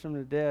rise from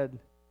the dead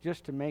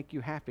just to make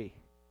you happy.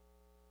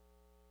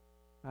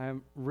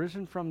 I'm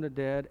risen from the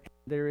dead.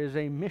 There is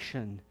a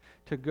mission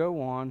to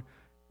go on.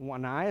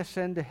 When I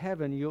ascend to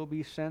heaven, you'll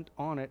be sent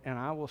on it, and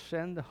I will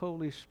send the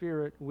Holy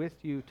Spirit with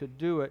you to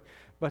do it.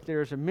 But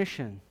there's a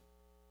mission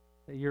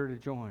that you're to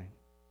join.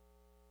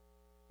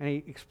 And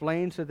he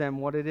explains to them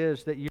what it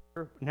is, that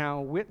you're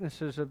now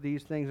witnesses of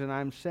these things, and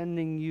I'm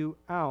sending you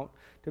out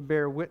to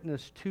bear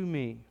witness to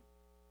me.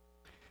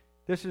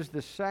 This is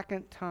the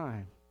second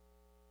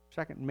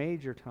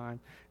major time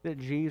that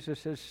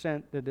Jesus has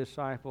sent the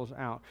disciples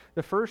out.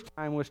 The first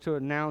time was to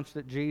announce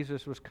that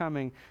Jesus was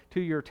coming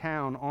to your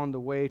town on the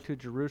way to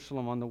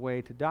Jerusalem, on the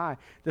way to die.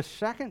 The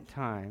second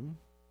time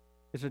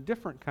is a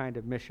different kind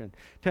of mission,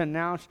 to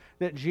announce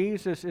that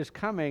Jesus is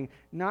coming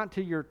not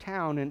to your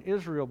town in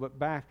Israel, but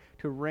back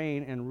to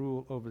reign and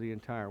rule over the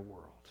entire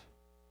world.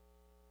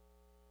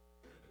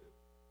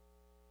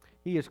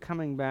 He is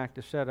coming back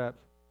to set up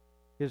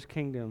his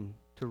kingdom,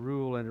 to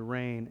rule and to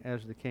reign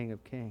as the King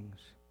of Kings.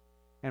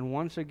 And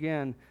once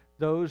again,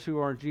 those who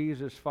are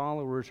Jesus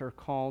followers are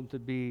called to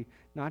be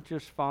not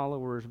just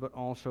followers, but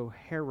also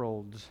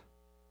heralds,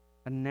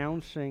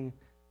 announcing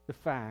the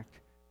fact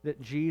that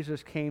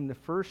Jesus came the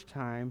first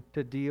time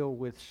to deal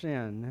with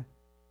sin.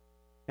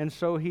 And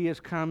so he is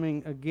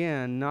coming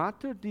again,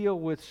 not to deal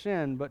with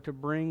sin, but to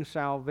bring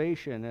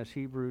salvation, as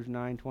Hebrews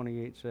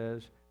 9:28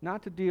 says.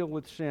 Not to deal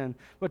with sin,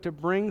 but to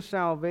bring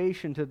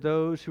salvation to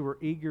those who are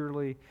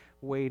eagerly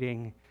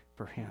waiting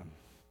for him.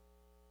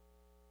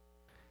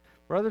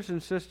 Brothers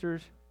and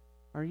sisters,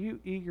 are you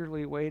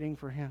eagerly waiting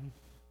for him?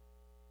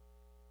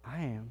 I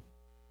am.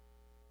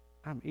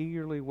 I'm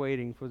eagerly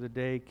waiting for the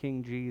day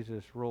King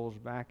Jesus rolls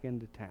back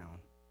into town.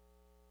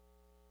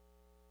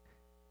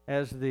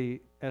 As the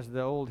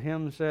old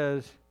hymn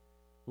says,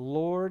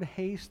 Lord,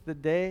 haste the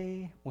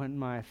day when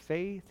my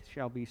faith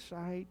shall be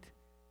sight,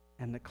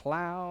 and the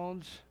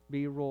clouds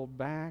be rolled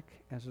back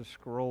as a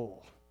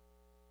scroll.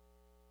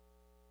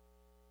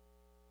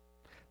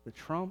 The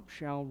trump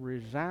shall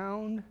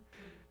resound,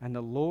 and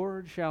the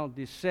Lord shall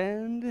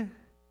descend,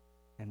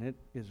 and it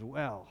is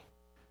well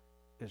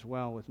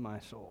with my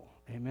soul.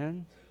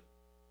 Amen?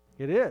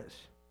 It is.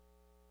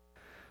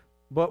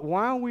 But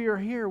while we are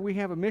here, we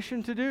have a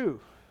mission to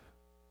do,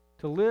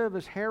 to live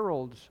as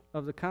heralds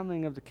of the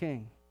coming of the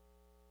King,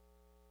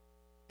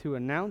 to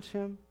announce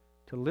him,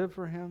 to live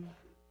for him,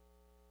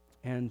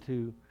 and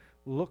to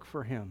look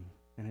for him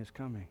and his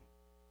coming.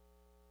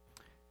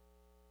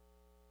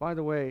 By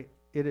the way,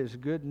 it is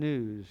good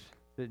news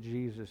that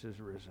Jesus is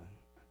risen.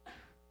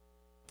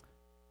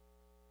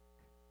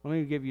 Let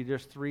me give you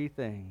just 3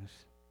 things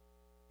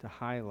to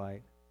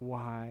highlight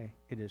why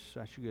it is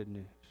such good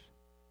news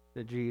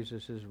that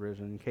Jesus is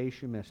risen, in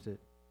case you missed it.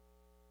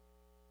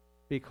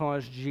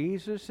 Because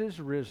Jesus is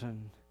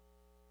risen,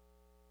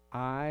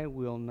 I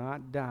will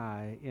not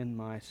die in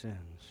my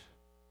sins.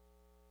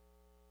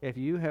 If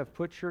you have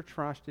put your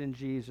trust in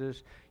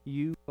Jesus,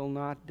 you will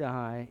not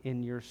die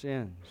in your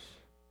sins.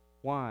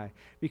 Why?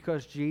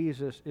 Because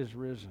Jesus is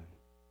risen.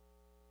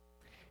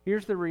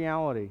 Here's the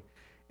reality.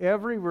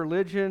 Every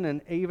religion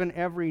and even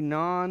every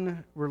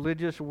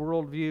non-religious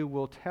worldview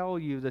will tell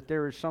you that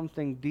there is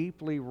something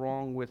deeply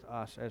wrong with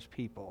us as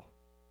people.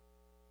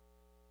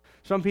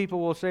 Some people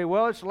will say,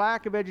 well, it's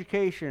lack of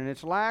education,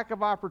 it's lack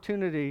of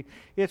opportunity,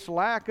 it's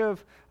lack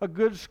of a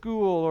good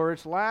school, or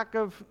it's lack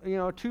of,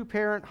 a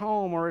two-parent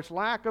home, or it's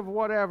lack of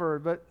whatever.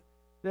 But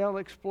they'll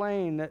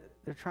explain that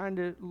they're trying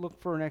to look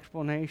for an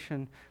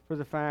explanation for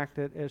the fact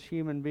that as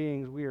human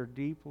beings, we are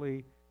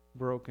deeply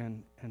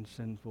broken and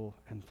sinful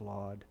and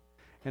flawed,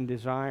 and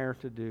desire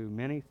to do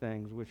many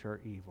things which are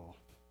evil.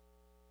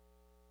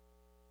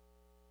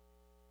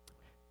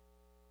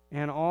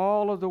 And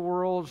all of the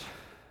world's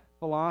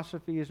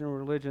philosophies and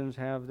religions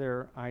have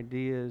their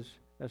ideas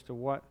as to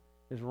what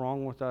is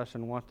wrong with us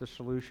and what the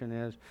solution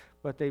is,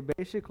 but they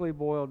basically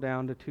boil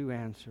down to two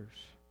answers.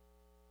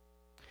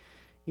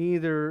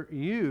 Either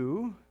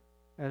you,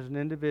 as an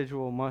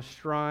individual, must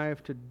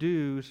strive to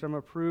do some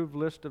approved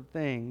list of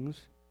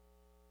things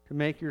to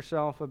make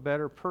yourself a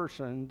better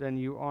person than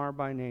you are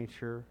by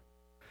nature,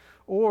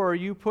 or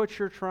you put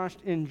your trust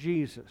in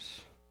Jesus,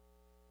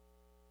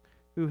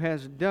 who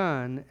has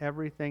done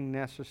everything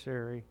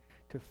necessary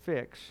to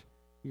fix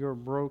your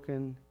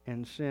broken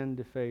and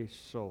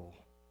sin-defaced soul.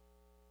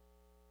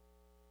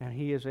 And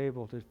He is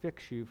able to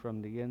fix you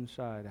from the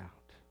inside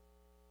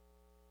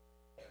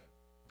out.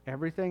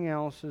 Everything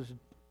else is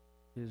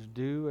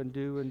do and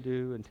do and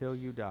do until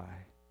you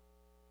die.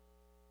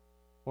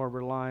 Or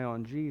rely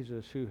on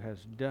Jesus, who has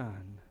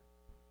done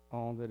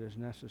all that is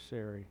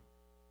necessary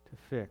to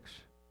fix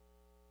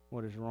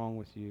what is wrong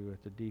with you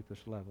at the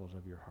deepest levels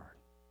of your heart.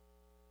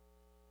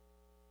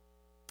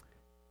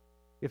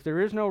 If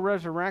there is no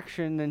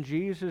resurrection, then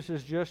Jesus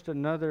is just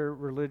another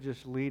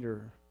religious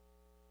leader.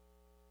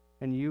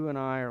 And you and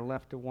I are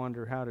left to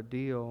wonder how to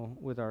deal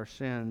with our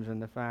sins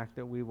and the fact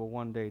that we will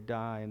one day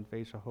die and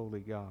face a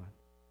holy God.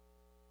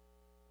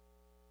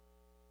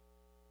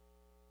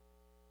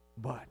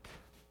 But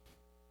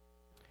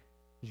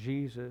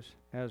Jesus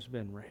has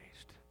been raised.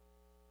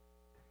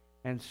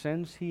 And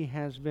since He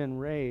has been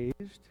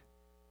raised,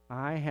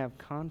 I have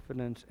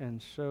confidence,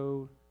 and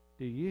so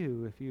do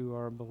you if you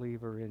are a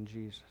believer in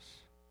Jesus.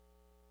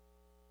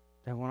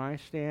 That when I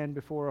stand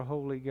before a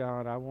holy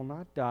God, I will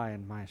not die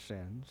in my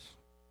sins.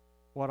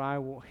 What I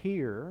will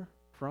hear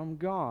from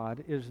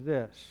God is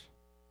this: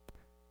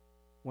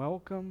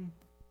 welcome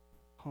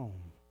home.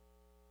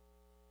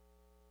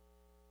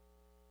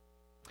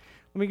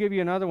 Let me give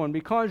you another one.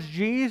 Because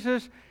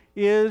Jesus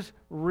is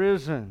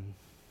risen,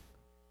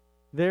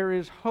 there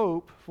is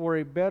hope for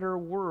a better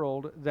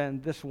world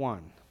than this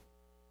one.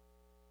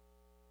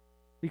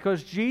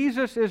 Because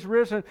Jesus is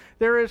risen,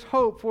 there is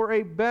hope for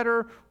a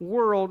better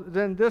world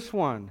than this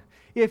one.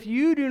 If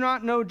you do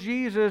not know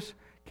Jesus,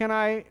 can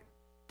I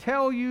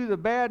tell you the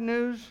bad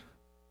news?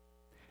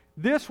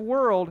 This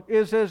world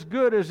is as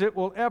good as it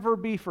will ever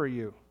be for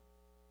you.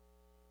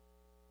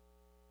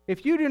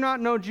 If you do not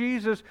know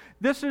Jesus,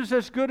 this is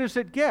as good as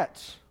it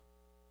gets.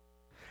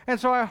 And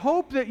so I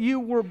hope that you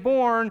were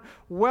born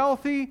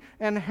wealthy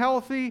and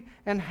healthy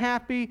and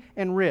happy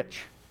and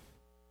rich.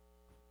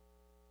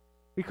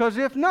 Because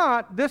if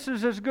not, this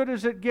is as good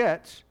as it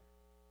gets,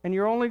 and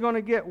you're only going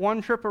to get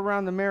one trip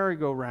around the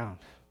merry-go-round.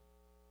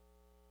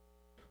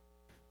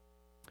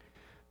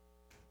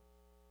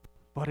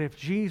 But if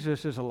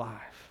Jesus is alive,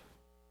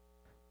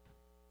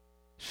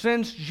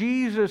 since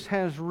Jesus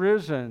has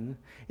risen,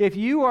 if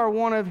you are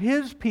one of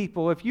His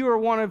people, if you are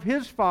one of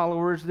His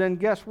followers, then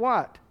guess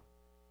what?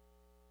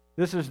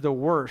 This is the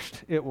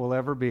worst it will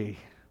ever be.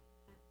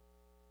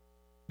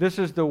 This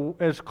is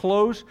as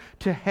close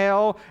to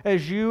hell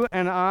as you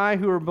and I,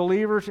 who are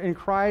believers in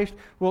Christ,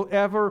 will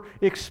ever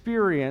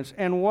experience.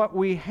 And what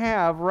we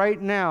have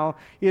right now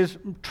is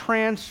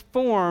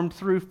transformed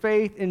through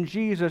faith in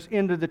Jesus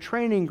into the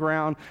training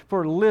ground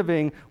for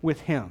living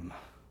with Him.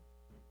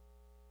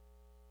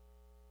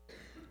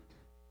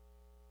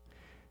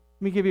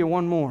 Let me give you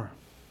one more.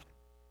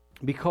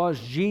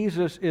 Because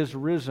Jesus is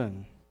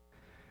risen,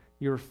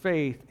 your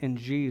faith in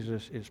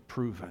Jesus is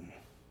proven.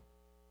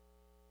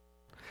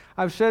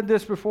 I've said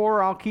this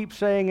before, I'll keep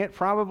saying it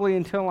probably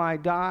until I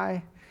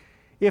die.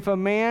 If a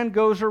man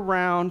goes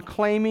around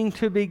claiming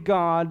to be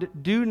God,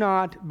 do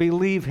not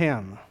believe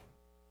him.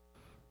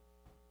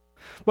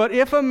 But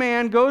if a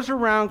man goes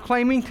around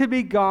claiming to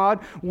be God,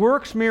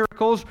 works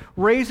miracles,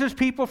 raises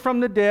people from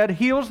the dead,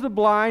 heals the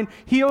blind,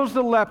 heals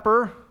the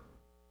leper,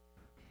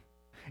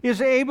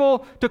 is able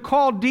to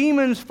call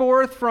demons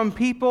forth from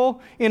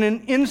people in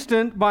an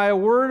instant by a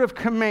word of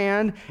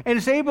command, and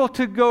is able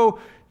to go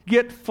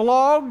get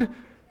flogged,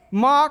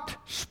 mocked,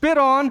 spit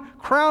on,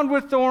 crowned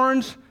with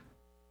thorns,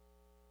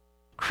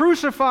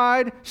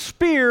 crucified,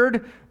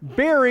 speared,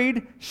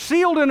 buried,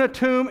 sealed in a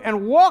tomb,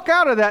 and walk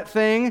out of that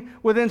thing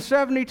within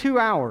 72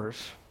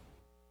 hours.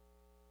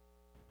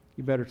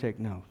 You better take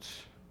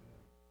notes.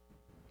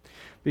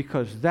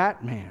 Because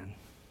that man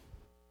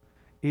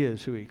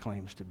is who he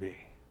claims to be.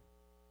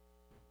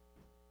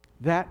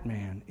 That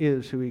man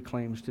is who he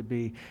claims to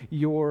be.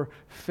 Your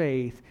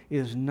faith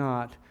is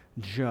not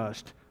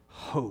just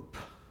hope.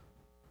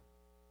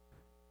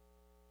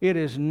 It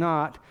is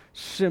not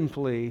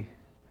simply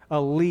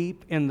a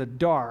leap in the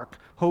dark,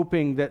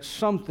 hoping that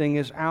something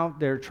is out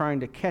there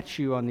trying to catch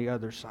you on the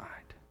other side.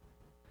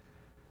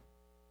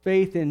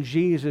 faith in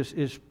Jesus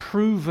is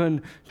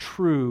proven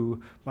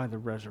true by the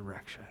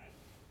resurrection.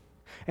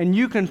 And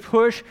you can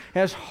push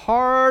as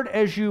hard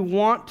as you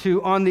want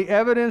to on the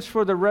evidence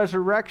for the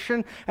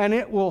resurrection, and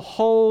it will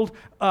hold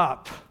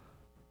up.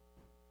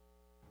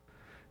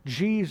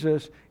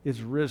 Jesus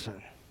is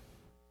risen.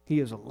 He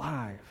is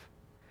alive.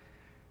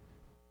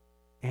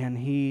 And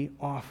He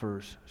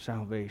offers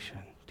salvation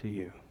to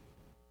you.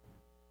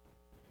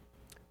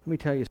 Let me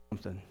tell you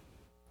something.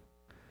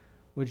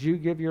 Would you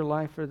give your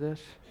life for this?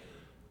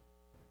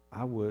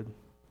 I would.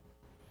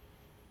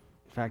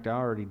 In fact, I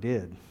already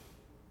did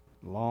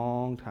a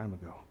long time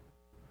ago.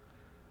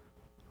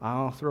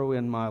 I'll throw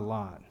in my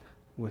lot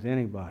with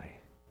anybody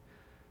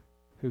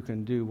who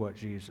can do what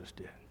Jesus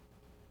did.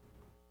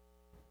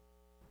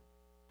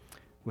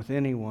 With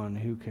anyone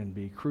who can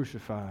be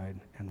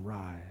crucified and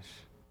rise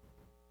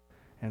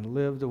and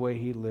live the way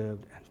He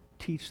lived and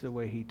teach the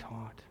way He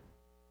taught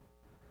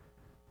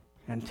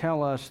and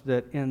tell us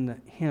that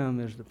in Him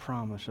is the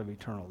promise of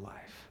eternal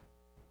life.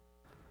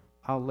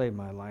 I'll lay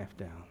my life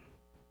down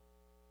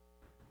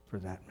for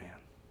that man,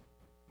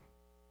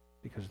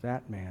 because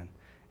that man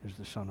is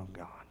the Son of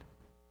God.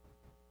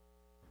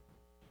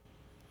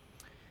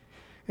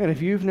 And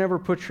if you've never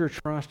put your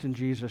trust in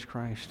Jesus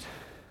Christ,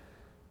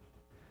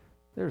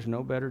 there's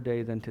no better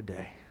day than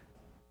today.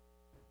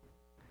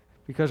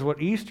 Because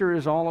what Easter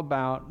is all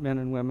about, men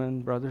and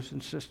women, brothers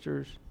and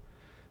sisters,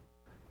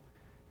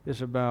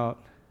 is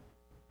about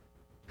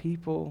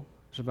people,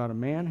 is about a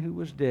man who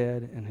was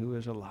dead and who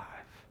is alive.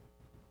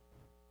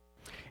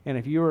 And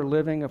if you are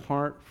living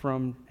apart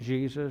from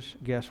Jesus,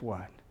 guess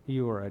what?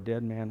 You are a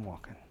dead man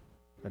walking,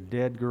 a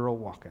dead girl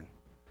walking.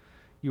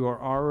 You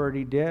are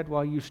already dead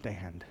while you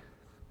stand.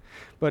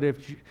 But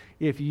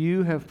if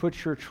you have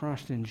put your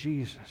trust in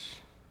Jesus,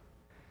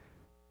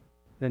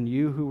 then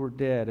you who were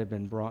dead have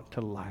been brought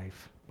to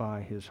life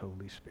by His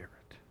Holy Spirit.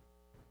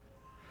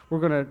 We're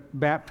going to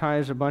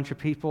baptize a bunch of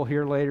people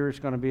here later. It's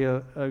going to be a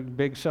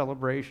big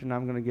celebration.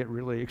 I'm going to get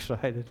really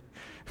excited.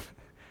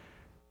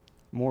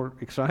 More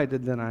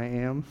excited than I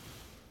am.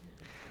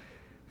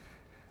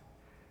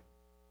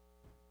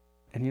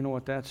 And you know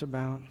what that's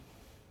about?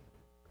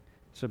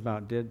 It's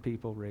about dead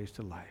people raised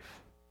to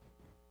life.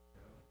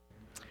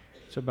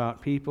 It's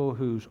about people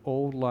whose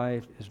old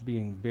life is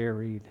being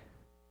buried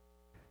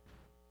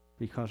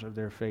because of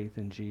their faith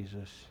in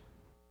Jesus,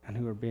 and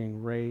who are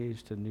being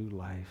raised to new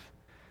life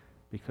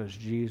because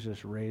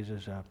Jesus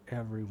raises up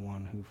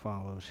everyone who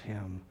follows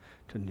Him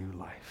to new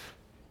life.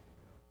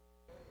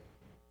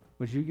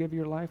 Would you give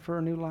your life for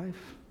a new life?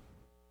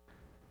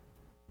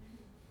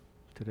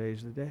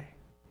 Today's the day.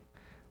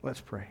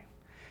 Let's pray.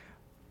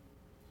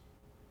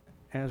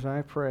 As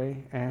I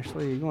pray,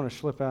 Ashley, you want to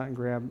slip out and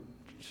grab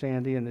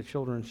Sandy and the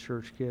children's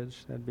church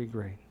kids? That'd be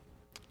great.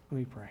 Let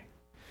me pray.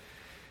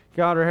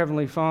 God, our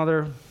Heavenly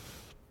Father,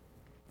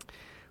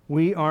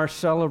 we are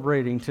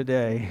celebrating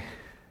today.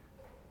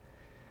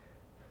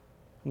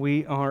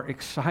 We are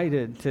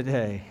excited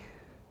today.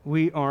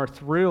 We are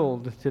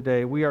thrilled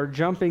today. We are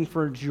jumping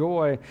for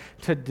joy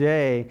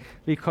today,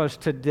 because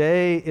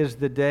today is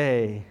the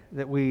day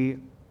that we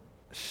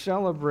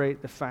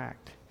celebrate the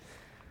fact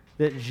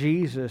that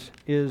Jesus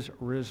is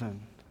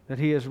risen, that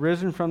He has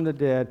risen from the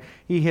dead.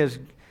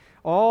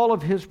 All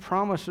of His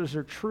promises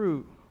are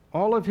true.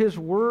 All of His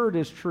word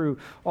is true.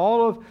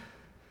 All of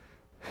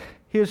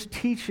His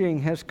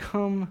teaching has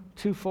come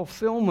to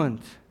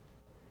fulfillment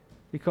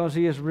because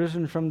He has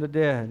risen from the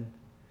dead.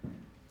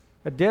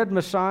 A dead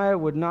Messiah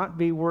would not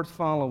be worth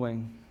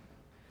following,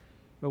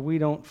 but we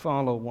don't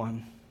follow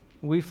one.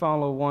 We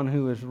follow one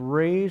who is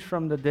raised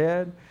from the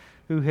dead,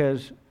 who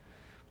has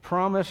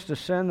promised to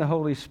send the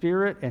Holy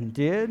Spirit and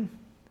did,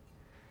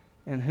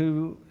 and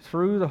who,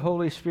 through the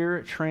Holy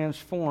Spirit,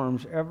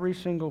 transforms every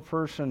single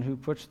person who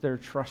puts their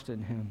trust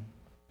in Him.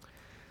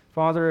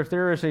 Father, if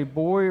there is a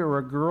boy or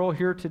a girl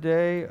here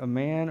today, a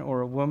man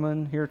or a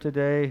woman here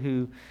today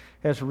who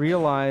has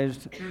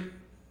realized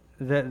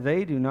that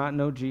they do not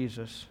know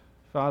Jesus,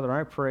 Father,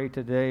 I pray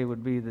today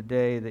would be the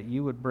day that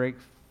You would break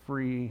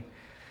free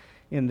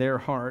in their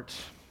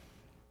hearts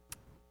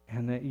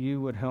and that You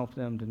would help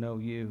them to know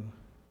You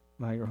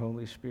by Your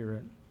Holy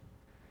Spirit.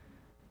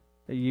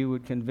 That You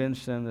would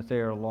convince them that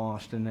they are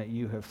lost and that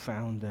You have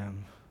found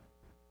them.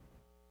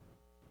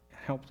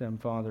 Help them,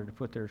 Father, to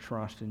put their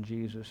trust in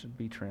Jesus and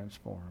be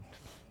transformed.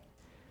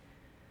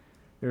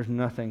 There's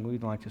nothing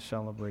we'd like to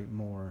celebrate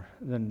more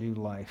than new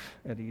life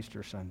at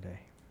Easter Sunday.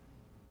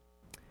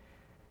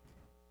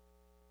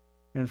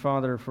 And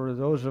Father, for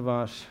those of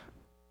us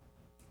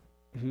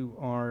who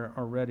are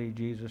already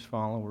Jesus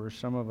followers,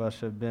 some of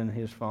us have been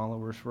His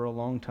followers for a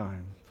long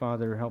time.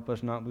 Father, help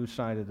us not lose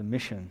sight of the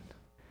mission,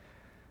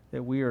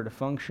 that we are to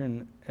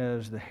function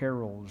as the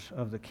heralds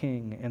of the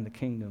King and the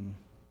kingdom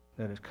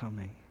that is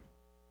coming.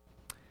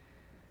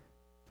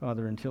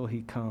 Father, until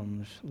He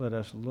comes, let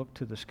us look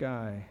to the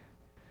sky,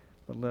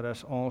 but let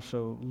us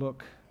also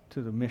look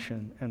to the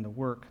mission and the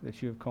work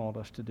that You have called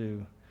us to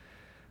do,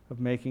 of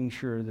making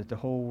sure that the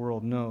whole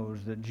world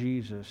knows that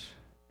Jesus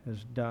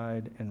has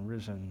died and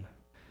risen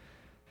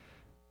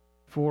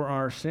for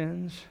our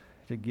sins,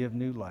 to give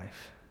new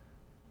life.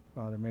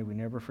 Father, may we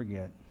never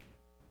forget.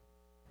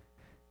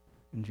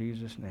 In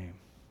Jesus' name,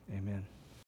 amen.